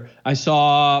point there. I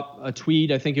saw a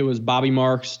tweet. I think it was Bobby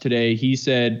Marks today. He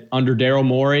said under Daryl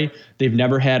Morey, they've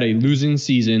never had a losing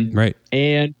season, right?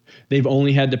 And they've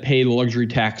only had to pay the luxury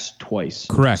tax twice.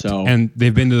 Correct. So, and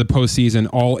they've been to the postseason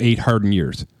all 8 Harden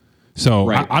years. So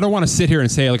right. I don't want to sit here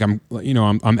and say like I'm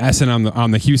essing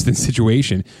on the Houston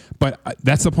situation, but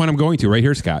that's the point I'm going to right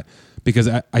here, Scott, because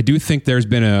I do think there's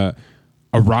been a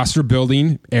roster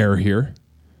building error here,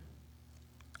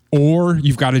 or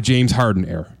you've got a James Harden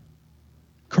error.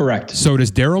 Correct. So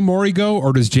does Daryl Morey go,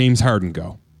 or does James Harden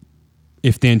go?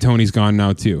 If D'Antoni's gone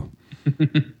now too.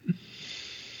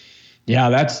 Yeah,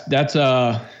 that's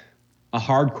a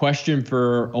hard question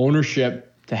for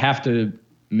ownership to have to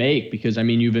make, because I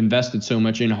mean, you've invested so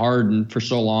much in Harden for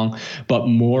so long, but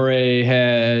Morey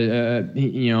has,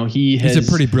 he's a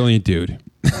pretty brilliant dude.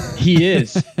 He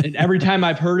is. And every time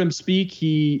I've heard him speak,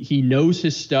 he knows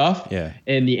his stuff. Yeah.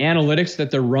 And the analytics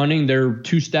that they're running, they're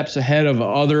 2 steps ahead of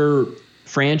other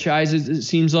franchises, it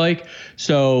seems like.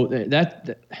 So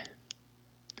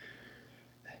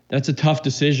that's a tough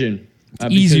decision.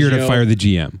 It's easier to fire the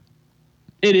GM.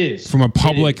 It is. From a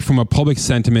public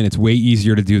sentiment, it's way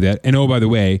easier to do that. And oh, by the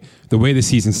way the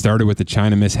season started with the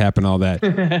China mishap and all that,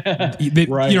 right.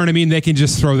 You know what I mean? They can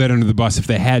just throw that under the bus if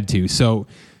they had to. So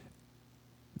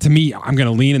to me, I'm going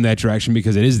to lean in that direction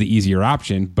because it is the easier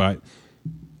option. But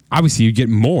obviously, you get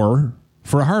more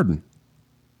for a Harden.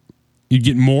 You'd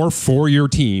get more for your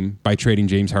team by trading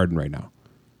James Harden right now.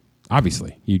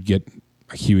 Obviously, you'd get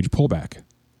a huge pullback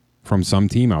from some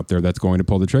team out there that's going to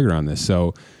pull the trigger on this.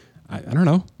 So I don't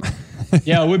know.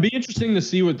 Yeah, it would be interesting to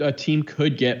see what a team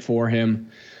could get for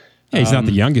him. Yeah, he's not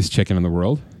the youngest chicken in the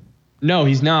world. No,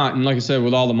 he's not. And like I said,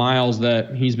 with all the miles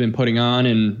that he's been putting on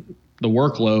and the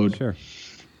workload. Sure.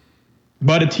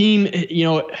 But a team,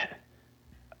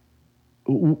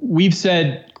 we've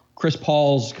said Chris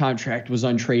Paul's contract was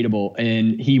untradeable,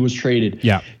 and he was traded.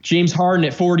 Yeah. James Harden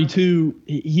at 42,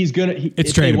 he's going to –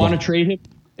 if they want to trade him,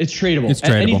 it's tradable.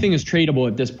 Anything is tradable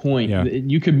at this point. Yeah.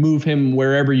 You could move him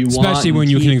wherever you want. Especially when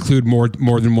you can include more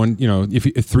than one, if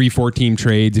 3-4 team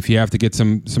trades, if you have to get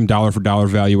some dollar for dollar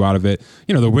value out of it.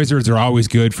 The Wizards are always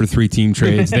good for 3 team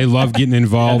trades. They love getting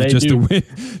involved to win,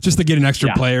 just to get an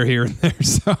extra player here and there.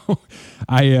 So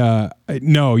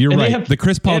no, you're right. The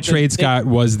Chris Paul trade, Scott,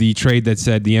 was the trade that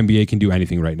said the NBA can do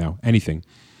anything right now. Anything.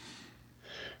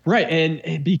 Right.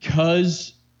 And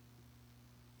because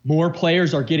more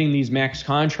players are getting these max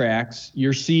contracts,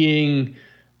 you're seeing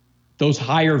those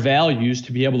higher values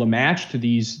to be able to match to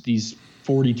these $42,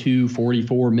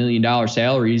 $44 million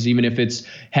salaries, even if it's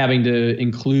having to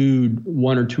include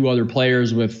 1 or 2 other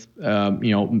players with,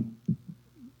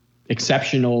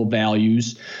 exceptional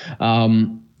values.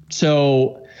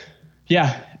 So,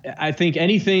 yeah, I think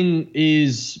anything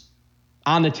is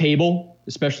on the table,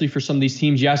 especially for some of these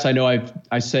teams. Yes, I know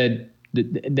I said the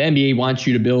NBA wants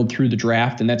you to build through the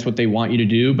draft, and that's what they want you to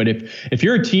do. But if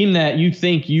you're a team that you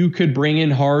think you could bring in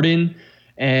Harden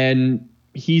and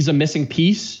he's a missing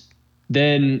piece,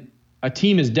 then a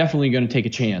team is definitely going to take a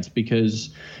chance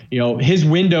because, his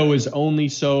window is only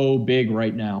so big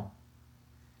right now.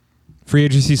 Free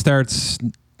agency starts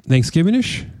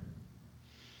Thanksgiving-ish?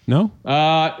 No?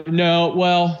 No.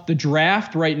 Well, the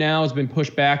draft right now has been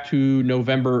pushed back to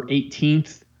November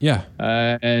 18th. Yeah.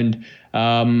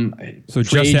 So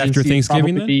just after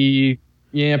Thanksgiving then?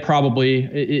 Yeah, probably.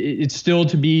 It's still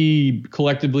to be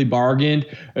collectively bargained.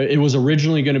 It was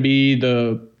originally going to be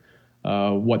the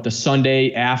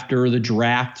Sunday after the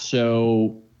draft,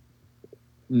 so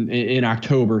in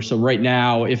October. So right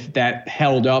now, if that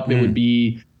held up, it would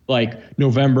be like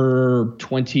November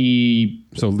 20.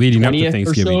 So leading up to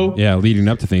Thanksgiving. Yeah, leading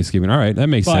up to Thanksgiving. All right, that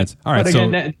makes sense. All right, but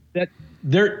again, that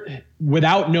they're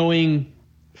without knowing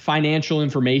financial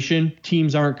information,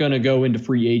 teams aren't going to go into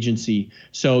free agency.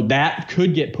 So that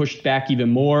could get pushed back even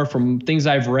more. From things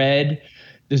I've read,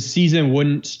 the season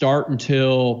wouldn't start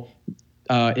until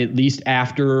at least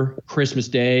after Christmas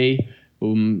Day.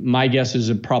 My guess is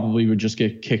it probably would just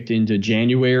get kicked into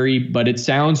January. But it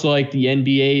sounds like the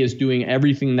NBA is doing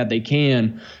everything that they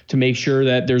can to make sure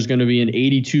that there's going to be an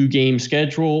 82-game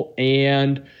schedule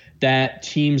and that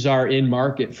teams are in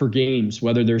market for games,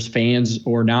 whether there's fans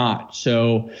or not.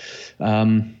 So,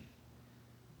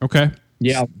 okay.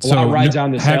 Yeah, a lot of rides on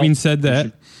this. Having said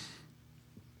that,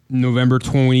 November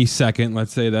 22nd,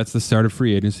 let's say that's the start of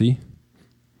free agency.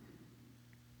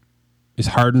 Is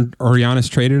Harden or Giannis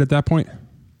traded at that point?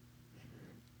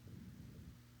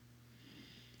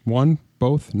 One,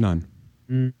 both, none.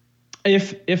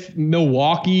 If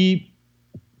Milwaukee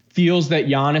feels that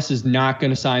Giannis is not going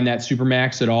to sign that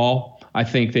Supermax at all, I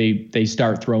think they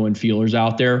start throwing feelers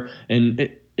out there, and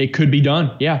it could be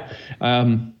done. Yeah.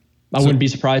 I wouldn't be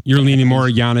surprised. You're leaning more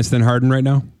Giannis than Harden right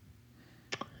now?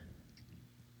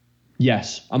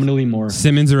 Yes, I'm going to lean more.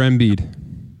 Simmons or Embiid?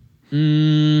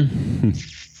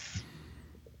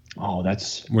 Oh,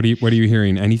 that's... What are you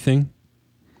hearing? Anything?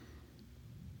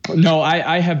 No,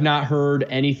 I have not heard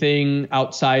anything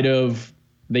outside of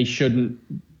they shouldn't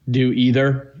do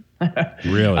either.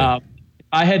 Really?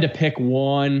 I had to pick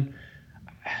one.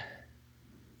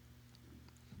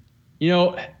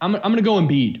 I'm going to go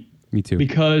Embiid. Me too.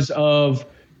 Because of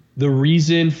the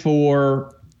reason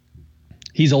for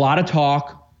he's a lot of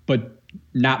talk, but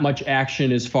not much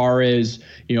action as far as,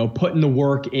 putting the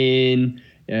work in,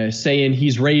 saying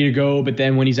he's ready to go, but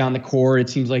then when he's on the court, it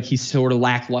seems like he's sort of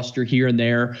lackluster here and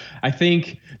there. I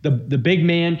think the big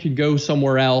man could go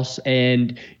somewhere else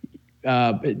and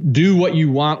do what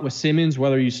you want with Simmons,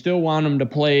 whether you still want him to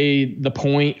play the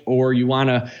point or you want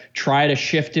to try to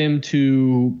shift him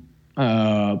to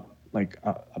like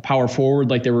a power forward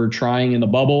like they were trying in the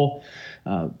bubble,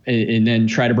 and then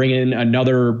try to bring in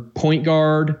another point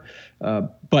guard.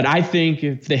 But I think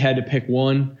if they had to pick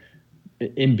one,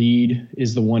 Embiid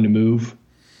is the one to move.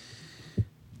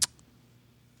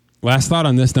 Last thought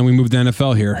on this, then we move to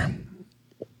NFL here.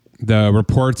 The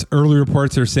early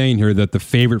reports are saying here that the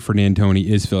favorite for D'Antoni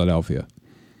is Philadelphia.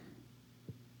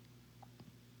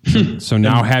 So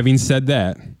now, having said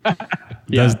that,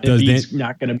 he's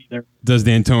not going to be there. Does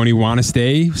D'Antoni want to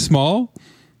stay small?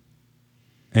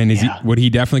 And would he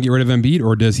definitely get rid of Embiid,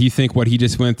 or does he think what he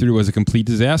just went through was a complete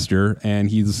disaster and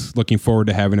he's looking forward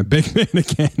to having a big man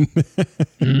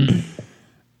again?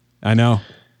 I know.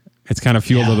 It's kind of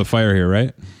fuel to the fire here,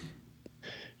 right?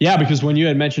 Yeah, because when you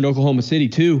had mentioned Oklahoma City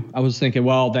too, I was thinking,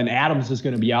 well, then Adams is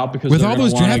going to be out because with all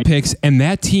those draft picks and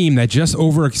that team that just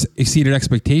exceeded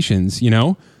expectations,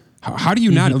 how do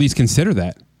you not at least consider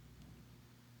that?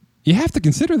 You have to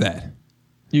consider that.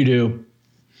 You do.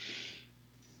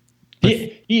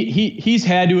 He's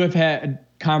had to have had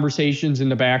conversations in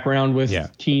the background with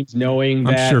teams knowing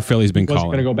that I'm sure Philly's been calling.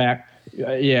 Going to go back.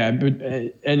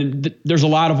 There's a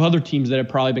lot of other teams that have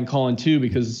probably been calling too,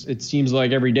 because it seems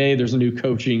like every day there's a new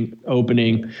coaching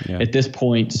opening at this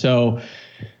point. So,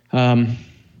 he's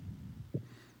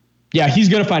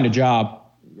going to find a job.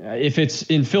 If it's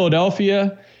in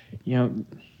Philadelphia, good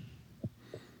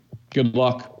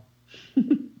luck.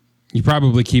 You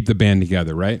probably keep the band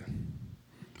together, right?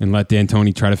 And let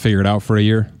D'Antoni try to figure it out for a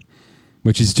year,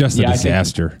 which is just a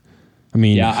disaster. I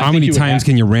mean, how many times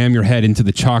can you ram your head into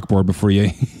the chalkboard before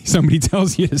somebody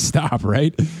tells you to stop,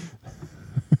 right?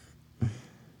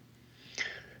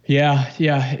 Yeah.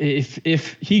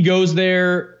 If he goes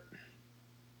there,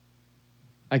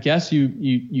 I guess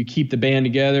you keep the band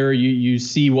together. You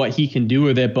see what he can do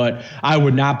with it, but I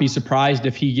would not be surprised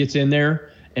if he gets in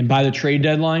there and by the trade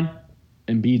deadline,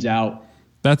 Embiid's out.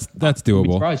 That's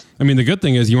doable. I mean, the good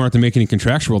thing is you won't have to make any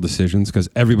contractual decisions because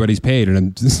everybody's paid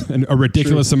a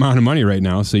ridiculous amount of money right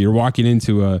now. So you're walking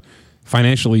into a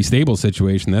financially stable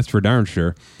situation. That's for darn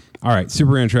sure. All right,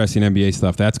 super interesting NBA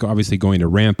stuff. That's obviously going to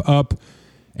ramp up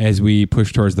as we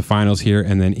push towards the finals here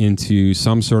and then into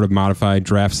some sort of modified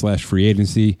draft/free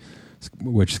agency,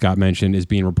 which Scott mentioned is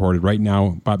being reported right now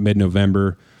about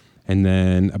mid-November. And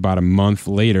then about a month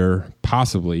later,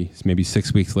 possibly maybe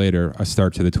 6 weeks later, a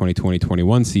start to the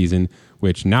 2020-21 season,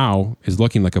 which now is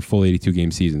looking like a full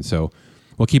 82-game season. So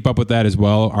we'll keep up with that as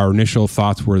well. Our initial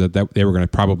thoughts were that they were going to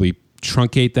probably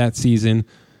truncate that season,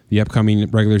 the upcoming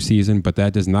regular season, but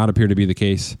that does not appear to be the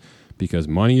case because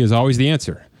money is always the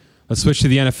answer. Let's switch to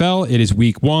the NFL. It is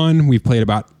week 1. We've played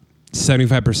about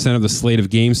 75% of the slate of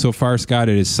games so far, Scott.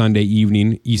 It is Sunday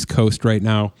evening, East Coast right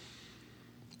now.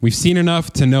 We've seen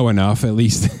enough to know enough, at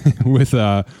least with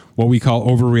what we call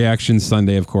Overreactions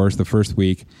Sunday, of course, the first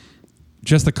week.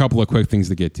 Just a couple of quick things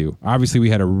to get to. Obviously,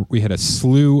 we had a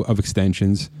slew of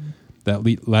extensions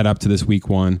that led up to this week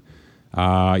 1. We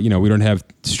don't have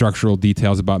structural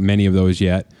details about many of those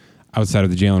yet, outside of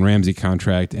the Jalen Ramsey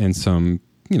contract and some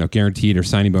guaranteed or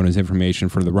signing bonus information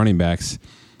for the running backs.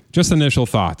 Just initial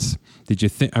thoughts. Did you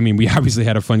think? I mean, we obviously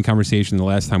had a fun conversation the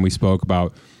last time we spoke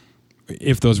about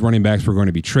if those running backs were going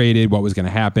to be traded, what was going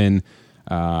to happen.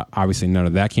 Obviously, none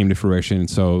of that came to fruition.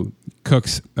 So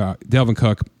Dalvin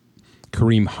Cook,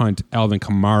 Kareem Hunt, Alvin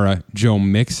Kamara, Joe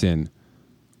Mixon,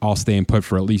 all staying put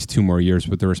for at least 2 more years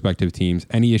with their respective teams.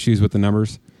 Any issues with the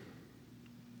numbers?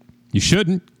 You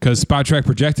shouldn't, because Spot Track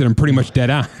projected them pretty much dead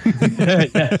on.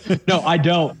 No, I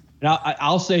don't. Now,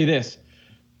 I'll say this.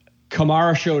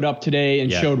 Kamara showed up today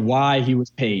and showed why he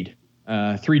was paid.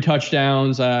 3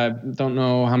 touchdowns. I don't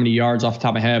know how many yards off the top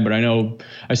of my head, but I know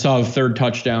I saw the 3rd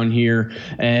touchdown here,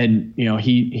 and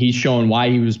he's showing why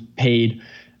he was paid.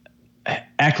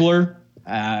 Eckler,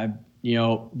 that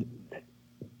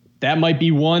might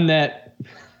be one that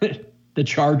the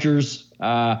Chargers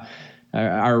are.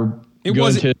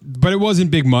 But it wasn't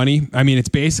big money. I mean, it's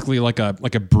basically like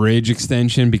a bridge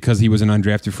extension because he was an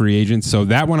undrafted free agent. So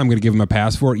that one I'm going to give him a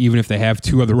pass for, even if they have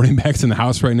 2 other running backs in the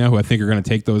house right now who I think are going to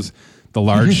take the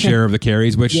large share of the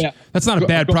carries, which that's not a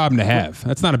bad problem to have.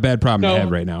 That's not a bad problem to have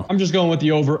right now. I'm just going with the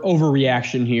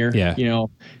overreaction here. Yeah.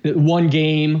 One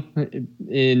game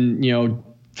in,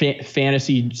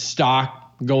 fantasy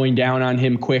stock going down on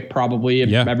him quick, probably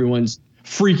if everyone's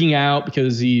freaking out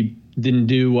because he didn't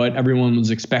do what everyone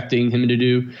was expecting him to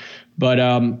do. But,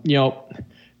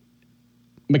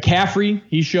 McCaffrey,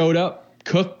 he showed up.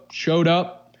 Cook showed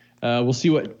up. We'll see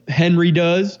what Henry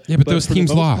does. Yeah, but those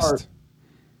teams lost.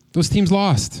 Those teams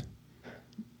lost.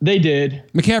 They did.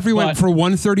 McCaffrey went for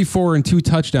 134 and 2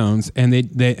 touchdowns, and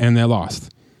they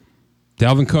lost.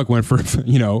 Dalvin Cook went for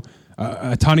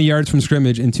a ton of yards from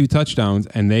scrimmage and 2 touchdowns,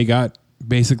 and they got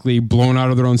basically blown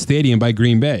out of their own stadium by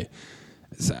Green Bay.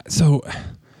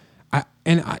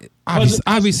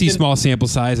 Obviously small sample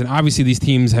size, and obviously these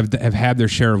teams have had their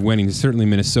share of winning. Certainly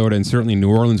Minnesota and certainly New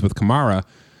Orleans with Kamara,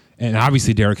 and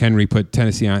obviously Derrick Henry put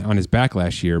Tennessee on his back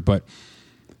last year. But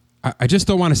I just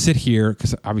don't want to sit here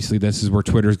because obviously this is where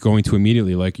Twitter's going to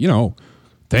immediately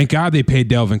thank God they paid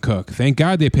Dalvin Cook. Thank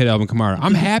God they paid Alvin Kamara.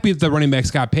 I'm happy that the running backs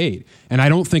got paid, and I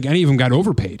don't think any of them got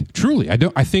overpaid. Truly, I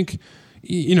don't. I think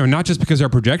not just because our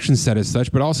projections set as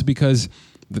such, but also because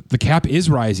the cap is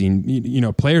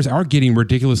rising. Players are getting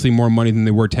ridiculously more money than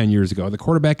they were 10 years ago. The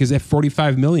quarterback is at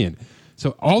 $45 million.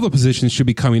 So all the positions should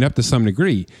be coming up to some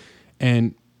degree.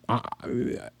 And,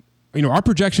 our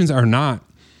projections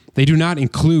they do not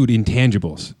include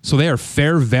intangibles. So they are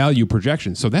fair value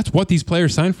projections. So that's what these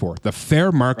players sign for, the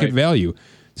fair market value.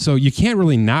 So you can't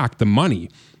really knock the money.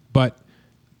 But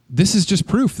this is just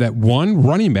proof that one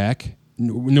running back,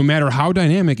 no matter how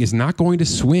dynamic, is not going to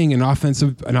swing an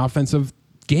offensive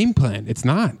game plan. It's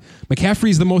not. McCaffrey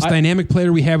is the most dynamic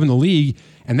player we have in the league,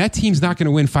 and that team's not going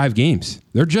to win 5 games.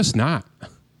 They're just not.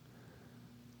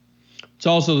 It's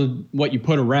also what you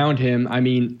put around him. I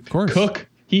mean, of course. Cook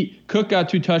got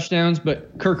 2 touchdowns,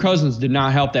 but Kirk Cousins did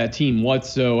not help that team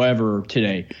whatsoever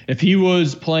today. If he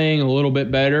was playing a little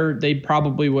bit better, they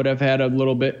probably would have had a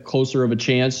little bit closer of a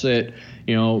chance at,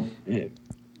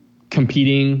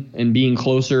 competing and being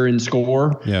closer in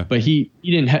score. Yeah. But he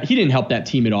didn't help that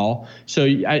team at all. So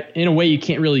in a way, you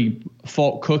can't really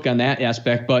fault Cook on that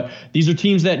aspect. But these are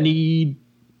teams that need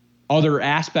other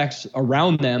aspects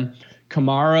around them.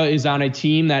 Kamara is on a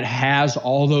team that has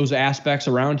all those aspects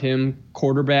around him: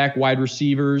 quarterback, wide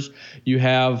receivers. You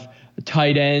have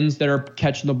tight ends that are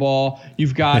catching the ball.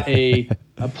 You've got a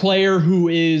player who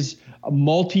is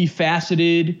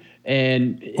multifaceted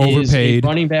and overpaid is a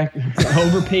running back,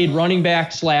 overpaid running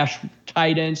back /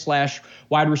 tight end /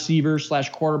 wide receiver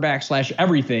 / quarterback /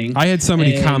 everything. I had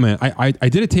somebody comment. I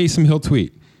did a Taysom Hill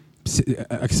tweet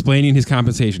explaining his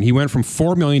compensation. He went from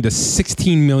 $4 million to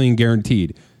 $16 million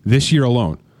guaranteed this year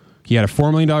alone. He had a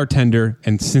 $4 million tender,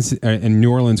 and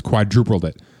New Orleans quadrupled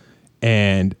it.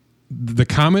 And the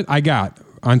comment I got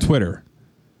on Twitter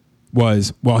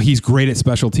was, "Well, he's great at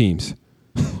special teams."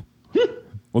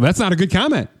 Well, that's not a good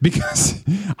comment, because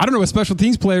I don't know a special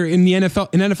teams player in the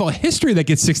NFL history that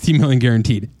gets $16 million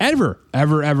guaranteed ever.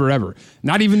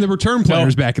 Not even the return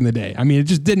players back in the day. I mean, it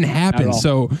just didn't happen.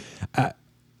 So,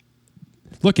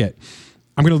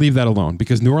 I'm going to leave that alone,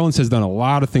 because New Orleans has done a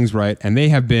lot of things right, and they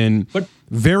have been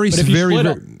very. Go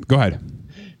ahead.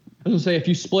 I was going to say, if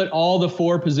you split all the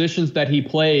 4 positions that he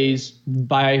plays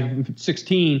by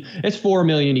 16, it's $4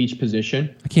 million each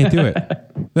position. I can't do it.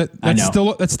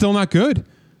 That's still not good.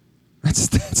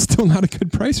 That's still not a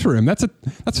good price for him. That's an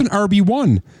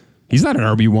RB1. He's not an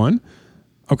RB1.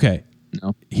 Okay.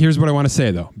 No. Here's what I want to say,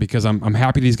 though, because I'm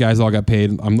happy these guys all got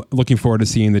paid. I'm looking forward to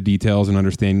seeing the details and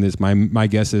understanding this. My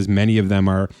guess is many of them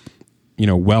are,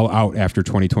 well out after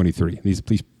 2023.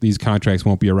 These contracts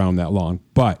won't be around that long.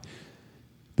 But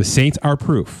the Saints are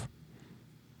proof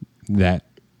that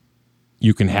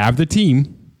you can have the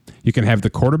team, you can have the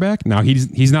quarterback. Now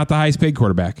he's not the highest paid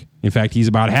quarterback. In fact, he's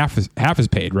about half as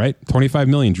paid, right? $25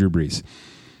 million, Drew Brees.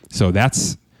 So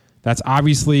that's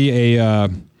obviously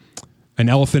an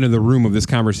elephant in the room of this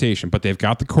conversation. But they've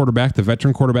got the quarterback, the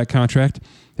veteran quarterback contract.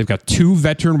 They've got 2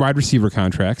 veteran wide receiver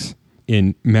contracts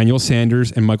in Emmanuel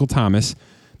Sanders and Michael Thomas.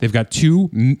 They've got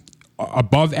 2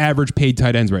 above average paid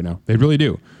tight ends right now. They really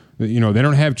do. They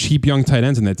don't have cheap young tight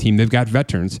ends in that team. They've got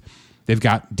veterans. They've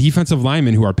got defensive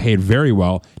linemen who are paid very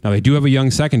well. Now, they do have a young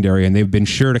secondary, and they've been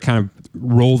sure to kind of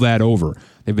roll that over.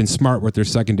 They've been smart with their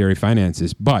secondary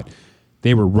finances, but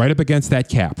they were right up against that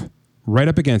cap. Right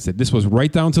up against it. This was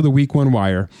right down to the week 1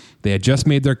 wire. They had just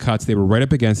made their cuts. They were right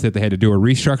up against it. They had to do a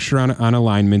restructure on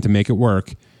alignment to make it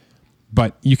work.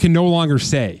 But you can no longer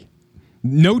say,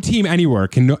 no team anywhere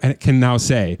can now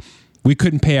say, we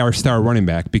couldn't pay our star running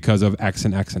back because of X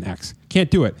and X and X. Can't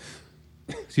do it.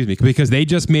 Excuse me, because they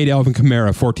just made Alvin Kamara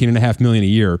 $14.5 million a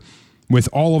year with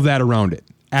all of that around it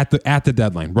at the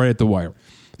deadline, right at the wire.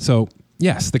 So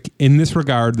yes, in this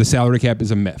regard, the salary cap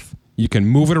is a myth. You can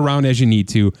move it around as you need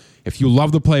to. If you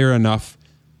love the player enough,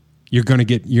 you're gonna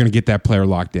get that player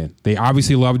locked in. They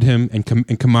obviously loved him, and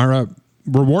Kamara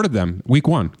rewarded them week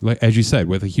 1, as you said,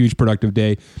 with a huge productive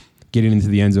day, getting into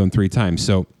the end zone 3 times.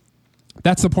 So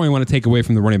That's the point I want to take away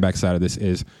from the running back side of this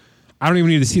is I don't even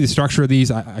need to see the structure of these.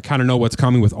 I kind of know what's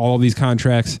coming with all of these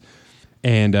contracts.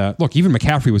 And look, even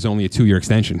McCaffrey was only a 2-year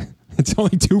extension. It's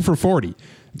only 2 for $40.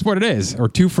 It's what it is. Or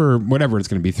 2 for whatever it's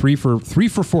going to be. 3 for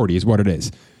 $40 is what it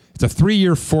is. It's a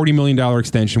 3-year, $40 million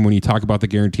extension when you talk about the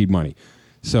guaranteed money.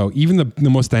 So even the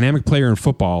most dynamic player in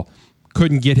football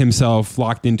couldn't get himself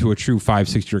locked into a true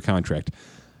 5-6 year contract.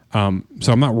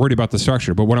 So I'm not worried about the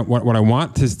structure. But what I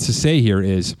want to say here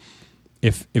is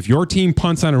if your team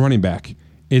punts on a running back,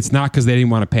 it's not because they didn't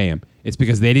want to pay him. It's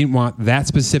because they didn't want that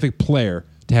specific player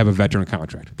to have a veteran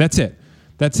contract. That's it.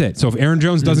 So if Aaron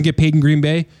Jones doesn't get paid in Green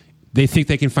Bay, they think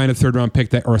they can find a 3rd-round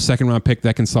pick or a 2nd-round pick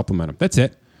that can supplement him. That's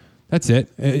it.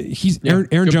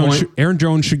 Aaron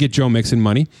Jones should get Joe Mixon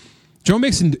money. Joe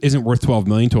Mixon isn't worth $12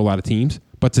 million to a lot of teams,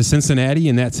 but to Cincinnati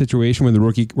in that situation with the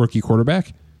rookie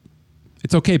quarterback,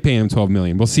 it's okay paying him $12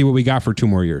 million. We'll see what we got for 2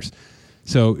 more years.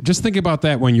 So just think about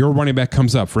that when your running back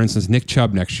comes up. For instance, Nick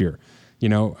Chubb next year.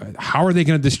 How are they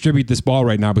going to distribute this ball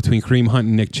right now between Kareem Hunt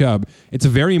and Nick Chubb? It's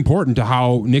very important to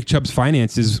how Nick Chubb's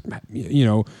finances,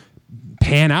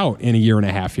 pan out in a year and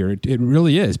a half here. It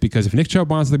really is, because if Nick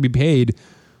Chubb wants to be paid,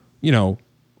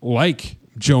 like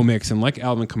Joe Mixon, like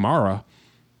Alvin Kamara,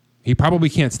 he probably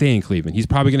can't stay in Cleveland. He's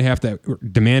probably going to have to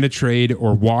demand a trade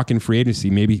or walk in free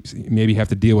agency, maybe have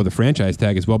to deal with a franchise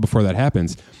tag as well before that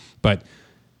happens. But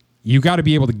you got to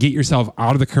be able to get yourself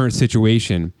out of the current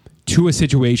situation to a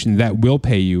situation that will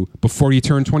pay you before you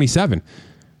turn 27.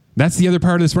 That's the other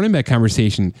part of this running back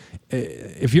conversation.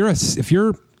 If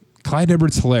you're Clyde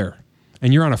Edwards-Helaire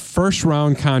and you're on a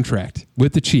 1st-round contract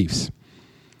with the Chiefs,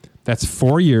 that's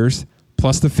 4 years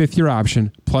plus the 5th-year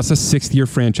option plus a 6th-year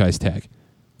franchise tag.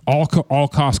 All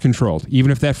cost controlled.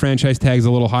 Even if that franchise tag is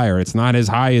a little higher, it's not as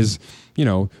high as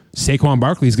Saquon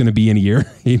Barkley is going to be in a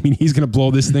year. I mean, he's going to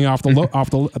blow this thing off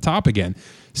the top again.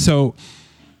 So,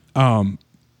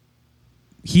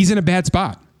 he's in a bad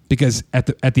spot because at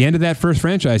the end of that first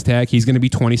franchise tag, he's going to be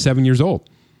 27 years old,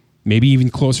 maybe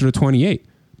even closer to 28.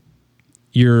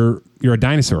 You're a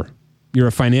dinosaur. You're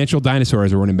a financial dinosaur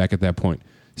as a running back at that point.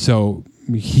 So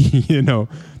he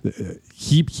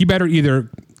better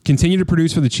either continue to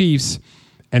produce for the Chiefs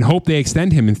and hope they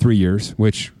extend him in 3 years,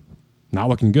 which not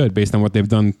looking good based on what they've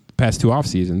done the past 2 off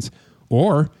seasons,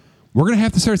 or we're going to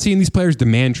have to start seeing these players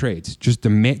demand trades. Just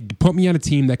put me on a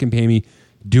team that can pay me.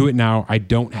 Do it now. I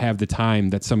don't have the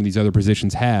time that some of these other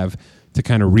positions have to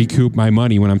kind of recoup my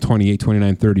money when I'm 28,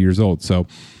 29, 30 years old. So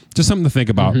just something to think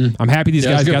about. I'm happy these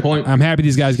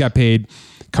guys got paid.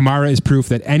 Kamara is proof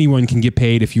that anyone can get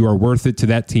paid if you are worth it to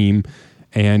that team.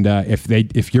 And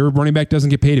if your running back doesn't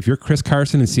get paid, if you're Chris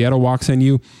Carson and Seattle walks on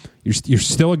you, you're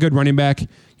still a good running back.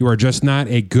 You are just not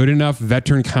a good enough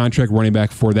veteran contract running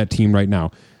back for that team right now.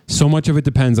 So much of it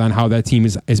depends on how that team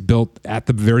is built at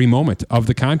the very moment of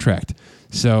the contract.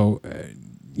 So,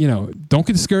 don't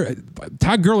get scared.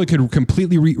 Todd Gurley could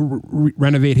completely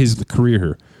renovate his career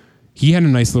here. He had a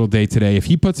nice little day today. If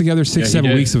he puts together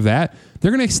 6-7 weeks of that,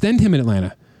 they're going to extend him in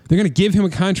Atlanta. They're going to give him a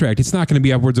contract. It's not going to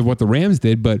be upwards of what the Rams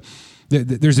did, but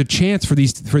there's a chance for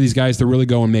these guys to really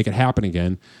go and make it happen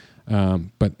again.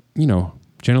 But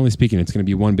generally speaking, it's going to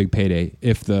be one big payday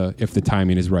if the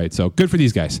timing is right. So good for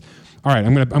these guys. All right,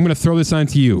 I'm gonna throw this on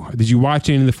to you. Did you watch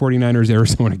any of the 49ers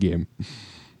Arizona game?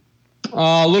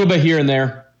 A little bit here and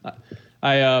there.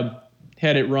 I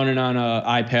had it running on an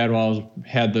iPad while I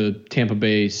had the Tampa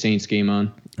Bay Saints game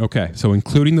on. Okay, so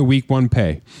including the Week 1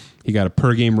 pay, he got a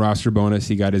per-game roster bonus.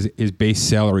 He got his base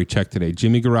salary check today.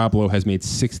 Jimmy Garoppolo has made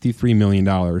 $63 million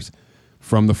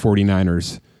from the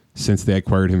 49ers since they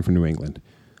acquired him from New England.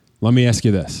 Let me ask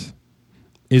you this.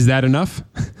 Is that enough?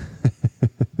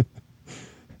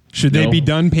 Should they be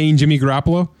done paying Jimmy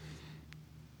Garoppolo?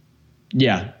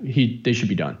 Yeah, they should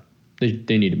be done.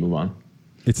 They need to move on.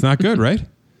 It's not good, right?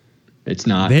 It's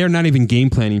not. They are not even game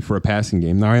planning for a passing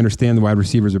game. Now, I understand the wide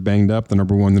receivers are banged up. The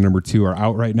number 1, the number 2 are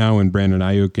out right now, and Brandon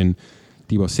Ayuk and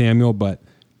Deebo Samuel. But,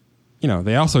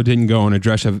 they also didn't go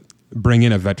and bring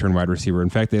in a veteran wide receiver. In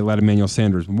fact, they let Emmanuel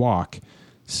Sanders walk.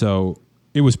 So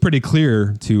it was pretty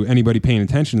clear to anybody paying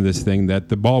attention to this thing that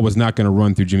the ball was not going to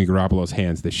run through Jimmy Garoppolo's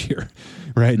hands this year,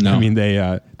 right? No. I mean,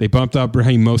 they bumped up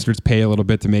Raheem Mostert's pay a little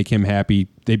bit to make him happy.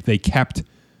 They kept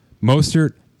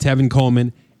Mostert, Tevin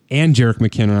Coleman, and Jerick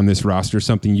McKinnon on this roster,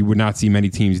 something you would not see many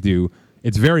teams do.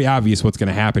 It's very obvious what's going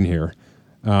to happen here.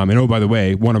 And oh, by the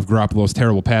way, one of Garoppolo's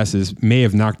terrible passes may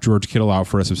have knocked George Kittle out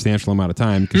for a substantial amount of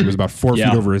time because it was about 4 feet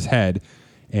over his head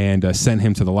and sent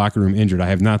him to the locker room injured. I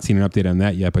have not seen an update on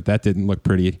that yet, but that didn't look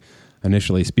pretty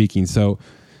initially speaking. So,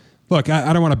 look,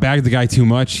 I don't want to bag the guy too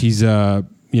much. He's,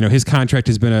 his contract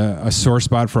has been a sore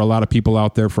spot for a lot of people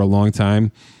out there for a long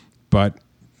time. But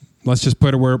let's just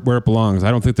put it where it belongs.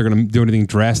 I don't think they're going to do anything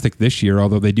drastic this year,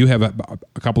 although they do have a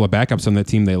couple of backups on that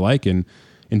team they like in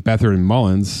Beathard and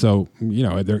Mullins. So,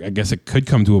 I guess it could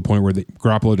come to a point where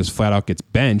Garoppolo just flat out gets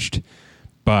benched.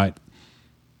 But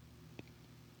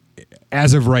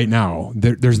as of right now,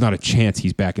 there's not a chance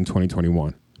he's back in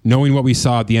 2021. Knowing what we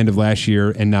saw at the end of last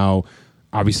year and now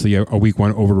obviously a week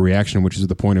one overreaction, which is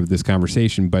the point of this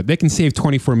conversation, but they can save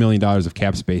 $24 million of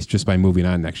cap space just by moving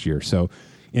on next year. So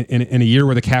in a year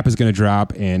where the cap is going to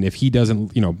drop, and if he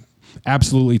doesn't,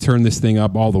 absolutely turn this thing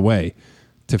up all the way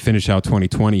to finish out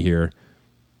 2020 here,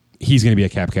 he's going to be a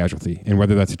cap casualty. And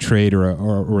whether that's a trade or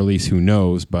a release, who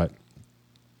knows, but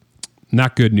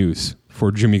not good news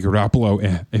for Jimmy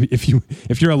Garoppolo.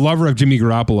 If you're a lover of Jimmy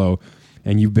Garoppolo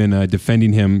and you've been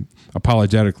defending him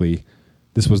apologetically,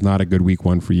 this was not a good week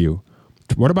one for you.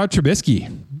 What about Trubisky?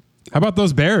 How about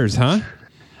those Bears, huh?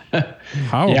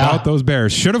 How about those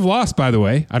Bears? Should have lost, by the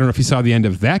way. I don't know if you saw the end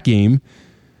of that game.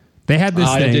 They had this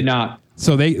thing. I did not.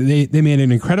 So they made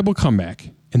an incredible comeback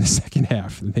in the second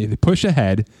half. They push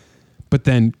ahead, but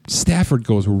then Stafford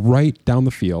goes right down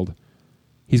the field.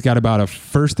 He's got about a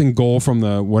 1st and goal from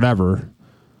the whatever.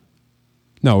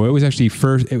 No, it was actually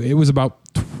first. It was about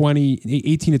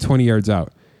 18 to 20 yards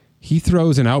out. He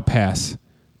throws an out pass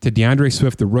to DeAndre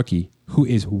Swift, the rookie, who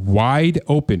is wide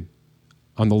open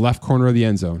on the left corner of the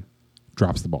end zone,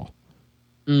 drops the ball.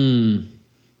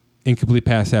 Incomplete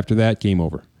pass after that, game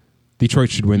over. Detroit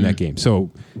should win that game.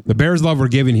 So the Bears' love we're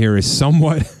giving here is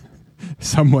somewhat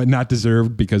not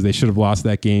deserved because they should have lost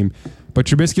that game. But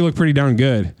Trubisky looked pretty darn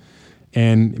good.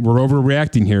 And we're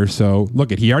overreacting here. So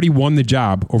look, he already won the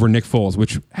job over Nick Foles,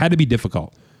 which had to be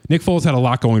difficult. Nick Foles had a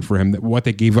lot going for him. What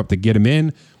they gave up to get him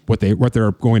in, what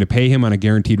they're going to pay him on a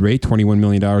guaranteed rate, $21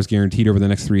 million guaranteed over the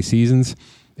next 3 seasons,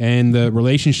 and the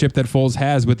relationship that Foles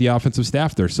has with the offensive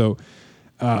staff there. So,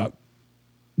 that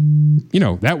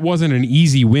wasn't an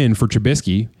easy win for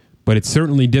Trubisky, but it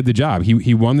certainly did the job.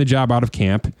 He won the job out of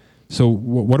camp. So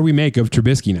what do we make of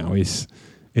Trubisky now? Is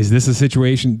this a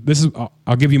situation?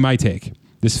 I'll give you my take.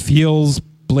 This feels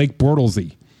Blake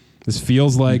Bortles-y. This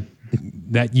feels like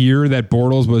that year that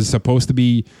Bortles was supposed to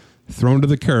be thrown to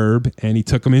the curb, and he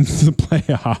took him into the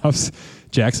playoffs.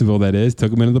 Jacksonville, that is,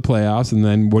 took him into the playoffs. And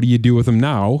then what do you do with him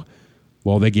now?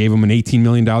 Well, they gave him an $18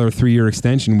 million 3-year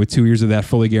extension with 2 years of that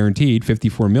fully guaranteed,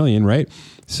 $54 million, right?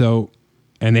 So,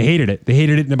 and they hated it. They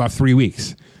hated it in about 3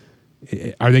 weeks.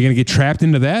 Are they going to get trapped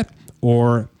into that?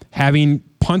 Or having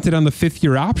punted on the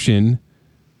 5th-year option,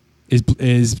 is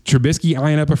Trubisky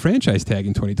eyeing up a franchise tag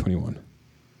in 2021?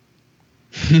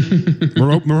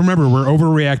 Remember, we're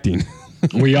overreacting.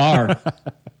 We are.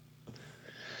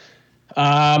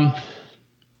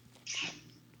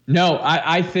 No,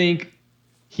 I think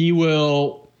he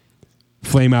will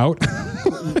flame out,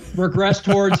 regress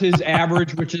towards his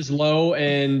average, which is low,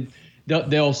 and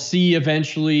they'll see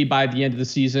eventually by the end of the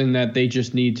season that they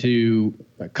just need to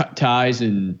cut ties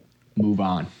and move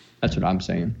on. That's what I'm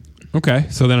saying. Okay,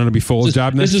 so then it'll be Foles'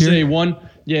 job next year? This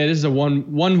is a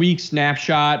one week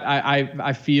snapshot.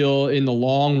 I feel in the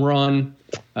long run,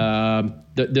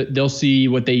 they'll see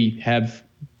what they have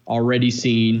already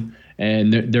seen,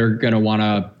 and they're going to want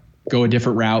to go a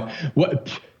different route.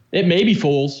 It may be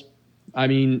Foles. I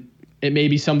mean, it may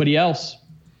be somebody else.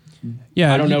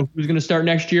 Yeah, I don't know who's going to start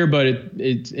next year, but if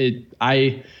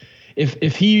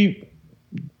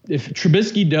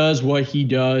Trubisky does what he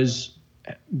does,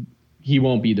 he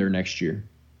won't be there next year.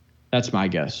 That's my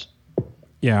guess.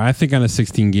 Yeah, I think on a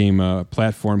 16-game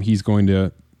platform, he's going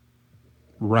to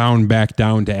round back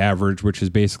down to average, which is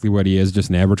basically what he is, just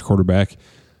an average quarterback.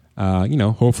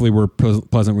 Hopefully we're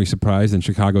pleasantly surprised, and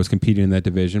Chicago is competing in that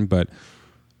division, but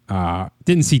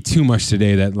didn't see too much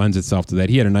today that lends itself to that.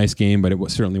 He had a nice game, but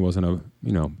it certainly wasn't a,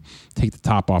 take the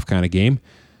top off kind of game.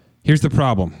 Here's the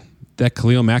problem. That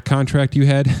Khalil Mack contract you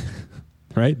had,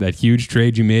 right? That huge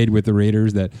trade you made with the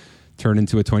Raiders that turned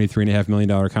into a $23.5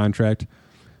 million contract.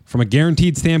 From a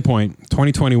guaranteed standpoint,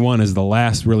 2021 is the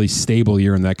last really stable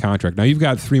year in that contract. Now, you've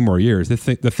got 3 more years. The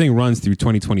thing runs through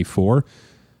 2024,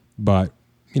 but,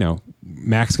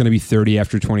 Mac's going to be 30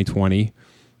 after 2020.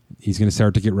 He's going to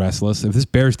start to get restless. If this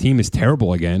Bears team is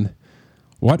terrible again,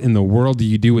 what in the world do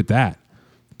you do with that?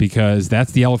 Because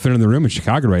that's the elephant in the room in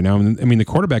Chicago right now. I mean, the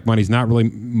quarterback money is not really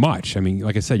much. I mean,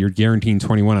 like I said, you're guaranteeing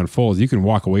 21 on Foles. You can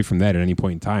walk away from that at any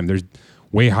point in time. There's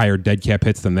way higher dead cap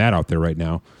hits than that out there right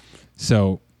now.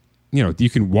 So, you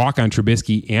can walk on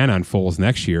Trubisky and on Foles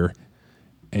next year,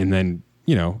 and then,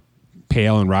 pay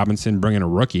Allen Robinson, bring in a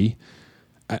rookie.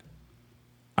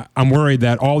 I'm worried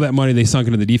that all that money they sunk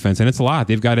into the defense, and it's a lot.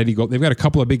 They've got a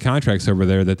couple of big contracts over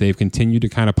there that they've continued to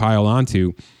kind of pile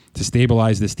onto to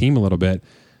stabilize this team a little bit.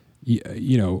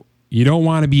 you don't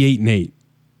want to be 8-8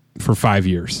 for 5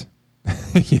 years,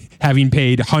 having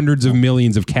paid hundreds of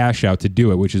millions of cash out to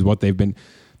do it, which is what they've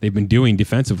been doing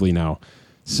defensively now.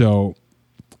 So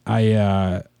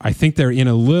I think they're in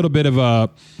a little bit of a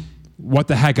what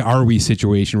the heck are we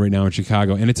situation right now in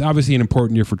Chicago. And it's obviously an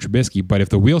important year for Trubisky, but if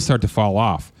the wheels start to fall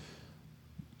off,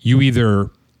 you either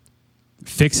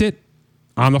fix it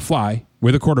on the fly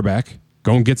with a quarterback,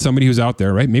 go and get somebody who's out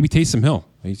there, right? Maybe Taysom Hill.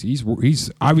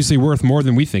 He's obviously worth more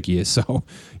than we think he is. So,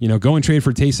 go and trade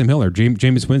for Taysom Hill or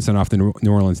Jameis Winston off the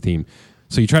New Orleans team.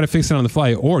 So you try to fix it on the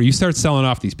fly, or you start selling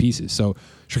off these pieces. So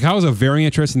Chicago's a very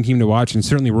interesting team to watch, and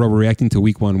certainly we're overreacting to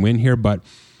week 1 win here. But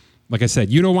like I said,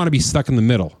 you don't want to be stuck in the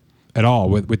middle at all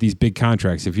with these big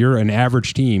contracts. If you're an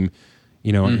average team,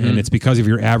 and it's because of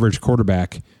your average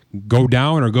quarterback, go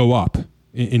down or go up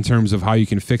in terms of how you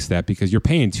can fix that, because you're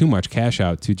paying too much cash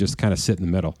out to just kind of sit in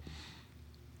the middle.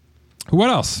 What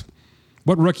else?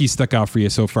 What rookie stuck out for you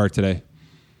so far today?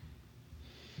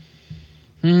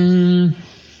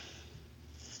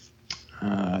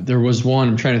 There was one.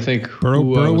 I'm trying to think.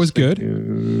 Burrow was good.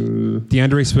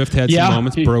 DeAndre Swift had some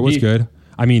moments. Burrow was good.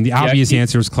 I mean, the obvious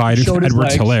answer was Clyde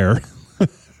Edwards-Helaire,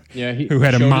 who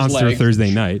had a monster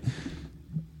Thursday night.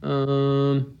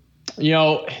 I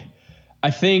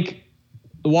think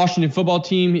the Washington football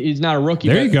team is not a rookie.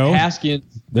 There you go. Haskins.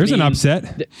 There's an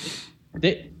upset.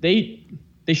 They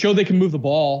showed they can move the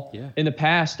ball. Yeah. In the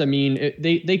past. I mean,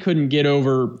 they couldn't get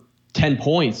over 10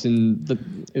 points, and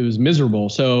it was miserable.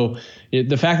 So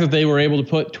the fact that they were able to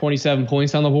put 27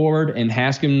 points on the board, and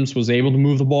Haskins was able to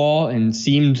move the ball and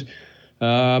seemed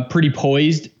pretty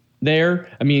poised there.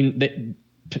 I mean,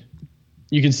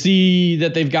 you can see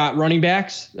that they've got running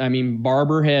backs. I mean,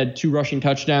 Barber had 2 rushing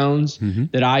touchdowns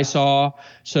that I saw.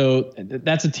 So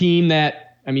that's a team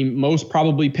that, I mean, most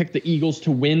probably picked the Eagles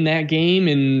to win that game.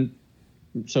 And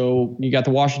so you got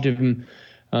the Washington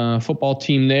football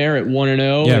team there at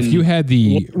 1-0. Yeah, if you had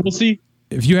we'll see.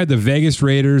 If you had the Vegas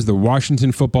Raiders, the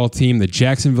Washington football team, the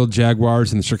Jacksonville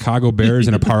Jaguars, and the Chicago Bears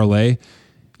in a parlay,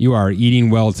 you are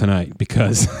eating well tonight,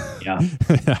 because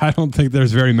I don't think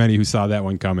there's very many who saw that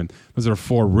one coming. Those are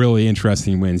 4 really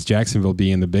interesting wins. Jacksonville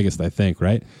being the biggest, I think,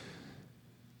 right?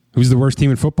 Who's the worst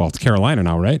team in football? It's Carolina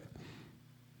now, right?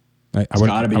 I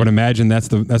would imagine that's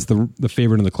the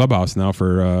favorite in the clubhouse now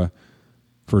for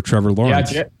Trevor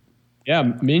Lawrence. Yeah,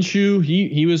 Minshew,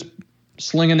 he was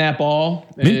slinging that ball.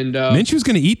 And Minshew's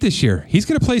going to eat this year. He's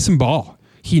going to play some ball.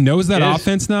 He knows that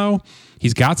offense now.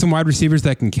 He's got some wide receivers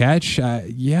that can catch.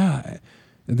 They're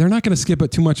not going to skip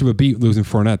it too much of a beat losing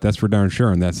Fournette. That's for darn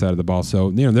sure on that side of the ball.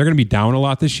 So, they're going to be down a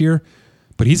lot this year,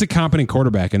 but he's a competent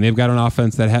quarterback, and they've got an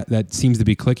offense that seems to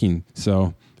be clicking.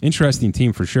 So, interesting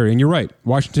team for sure. And you're right.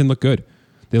 Washington looked good.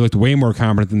 They looked way more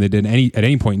competent than they did at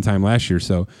any point in time last year.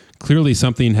 So, clearly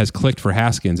something has clicked for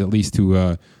Haskins, at least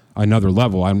to another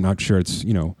level. I'm not sure it's,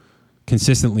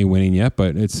 consistently winning yet,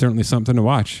 but it's certainly something to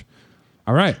watch.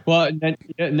 All right. Well,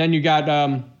 and then you got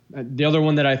the other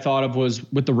one that I thought of was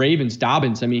with the Ravens,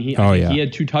 Dobbins. I mean, he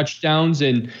had 2 touchdowns,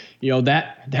 and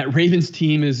that Ravens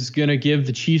team is going to give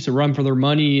the Chiefs a run for their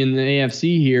money in the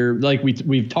AFC here, like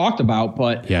we've talked about.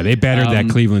 But yeah, they battered that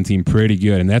Cleveland team pretty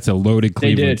good, and that's a loaded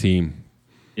Cleveland team.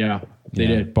 Yeah, they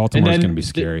did. Baltimore's going to be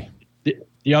scary.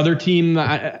 The other team,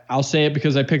 I'll say it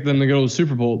because I picked them to go to the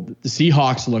Super Bowl. The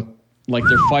Seahawks look like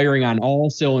they're firing on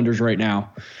all cylinders right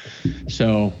now.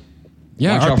 So.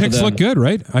 Yeah, our picks look good,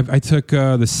 right? I took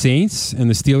the Saints, and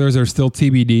the Steelers are still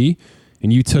TBD,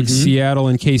 and you took Seattle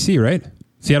and KC, right?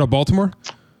 Seattle-Baltimore?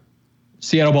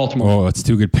 Seattle-Baltimore. Oh, that's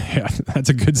too good. That's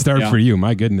a good start for you.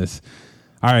 My goodness.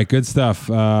 All right, good stuff.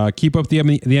 Keep up the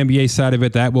NBA side of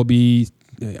it. That will be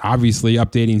obviously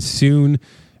updating soon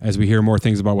as we hear more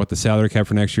things about what the salary cap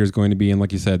for next year is going to be. And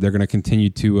like you said, they're going to continue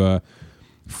to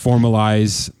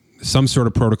formalize some sort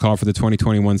of protocol for the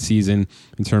 2021 season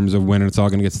in terms of when it's all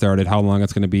going to get started, how long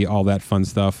it's going to be, all that fun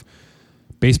stuff.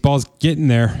 Baseball's getting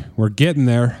there. We're getting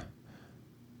there.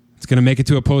 It's going to make it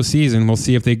to a postseason. We'll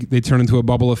see if they turn into a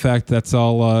bubble effect. That's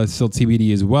all still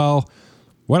TBD as well.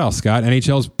 What else, Scott?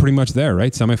 NHL's pretty much there,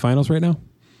 right? Semifinals right now?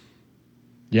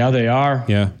 Yeah, they are.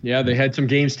 Yeah, they had some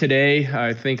games today.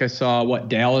 I think I saw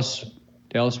Dallas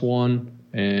won,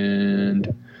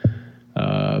 and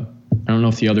I don't know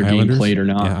if the other game played or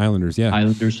not. Yeah, Islanders.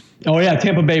 Oh, yeah,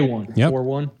 Tampa Bay won.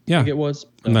 4-1, yeah. I think it was.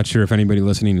 I'm not sure if anybody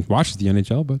listening watches the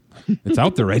NHL, but it's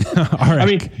out there right now. All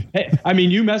right. I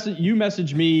mean, you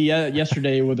messaged me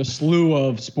yesterday with a slew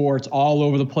of sports all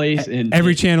over the place. And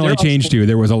every channel I changed to,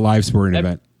 there was a live sporting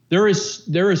event. There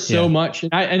is so much.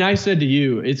 And I said to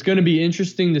you, it's going to be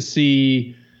interesting to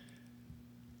see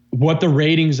what the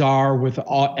ratings are with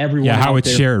everyone. Yeah, how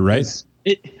it's shared, right?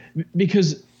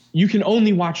 Because you can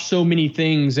only watch so many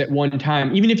things at one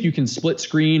time, even if you can split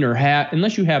screen or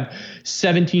unless you have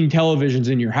 17 televisions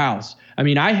in your house. I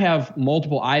mean, I have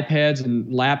multiple iPads and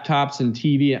laptops and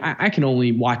TV. I can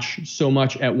only watch so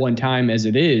much at one time as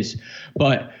it is.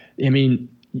 But I mean,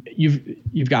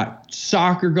 you've got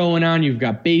soccer going on, you've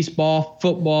got baseball,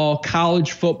 football,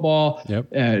 college football,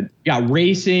 you got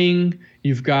racing,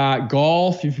 you've got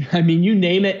golf. I mean, you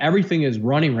name it, everything is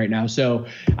running right now. So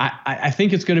I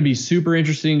think it's going to be super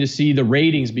interesting to see the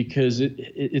ratings, because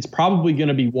it's probably going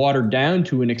to be watered down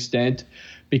to an extent,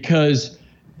 because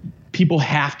people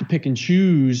have to pick and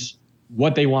choose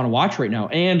what they want to watch right now.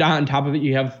 And on top of it,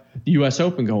 you have the U.S.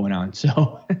 Open going on.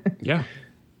 So yeah.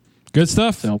 Good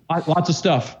stuff. So lots of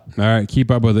stuff. All right,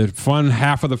 keep up with it. Fun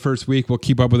half of the first week. We'll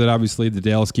keep up with it. Obviously, the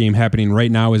Dallas game happening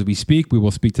right now as we speak. We will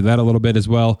speak to that a little bit as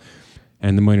well.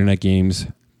 And the Monday night games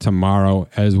tomorrow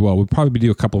as well. We'll probably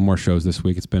do a couple more shows this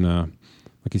week. It's been,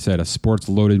 like you said, a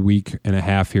sports-loaded week and a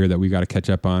half here that we've got to catch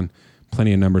up on.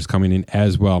 Plenty of numbers coming in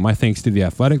as well. My thanks to The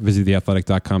Athletic. Visit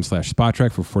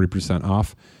theathletic.com/SpotTrack for 40%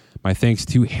 off. My thanks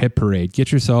to Hit Parade.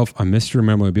 Get yourself a Mr.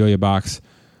 Memorabilia box.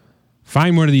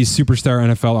 Find one of these superstar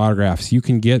NFL autographs. You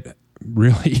can get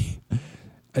really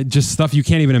just stuff you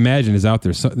can't even imagine is out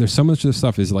there. So there's so much of the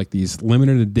stuff is like these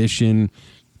limited edition,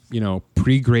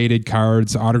 pre-graded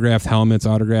cards, autographed helmets,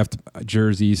 autographed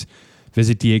jerseys.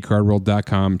 Visit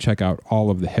dacardworld.com. Check out all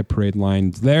of the Hit Parade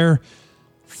lines there.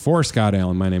 For Scott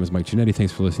Allen, my name is Mike Giannetti.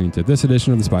 Thanks for listening to this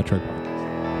edition of the Spot Track Podcast.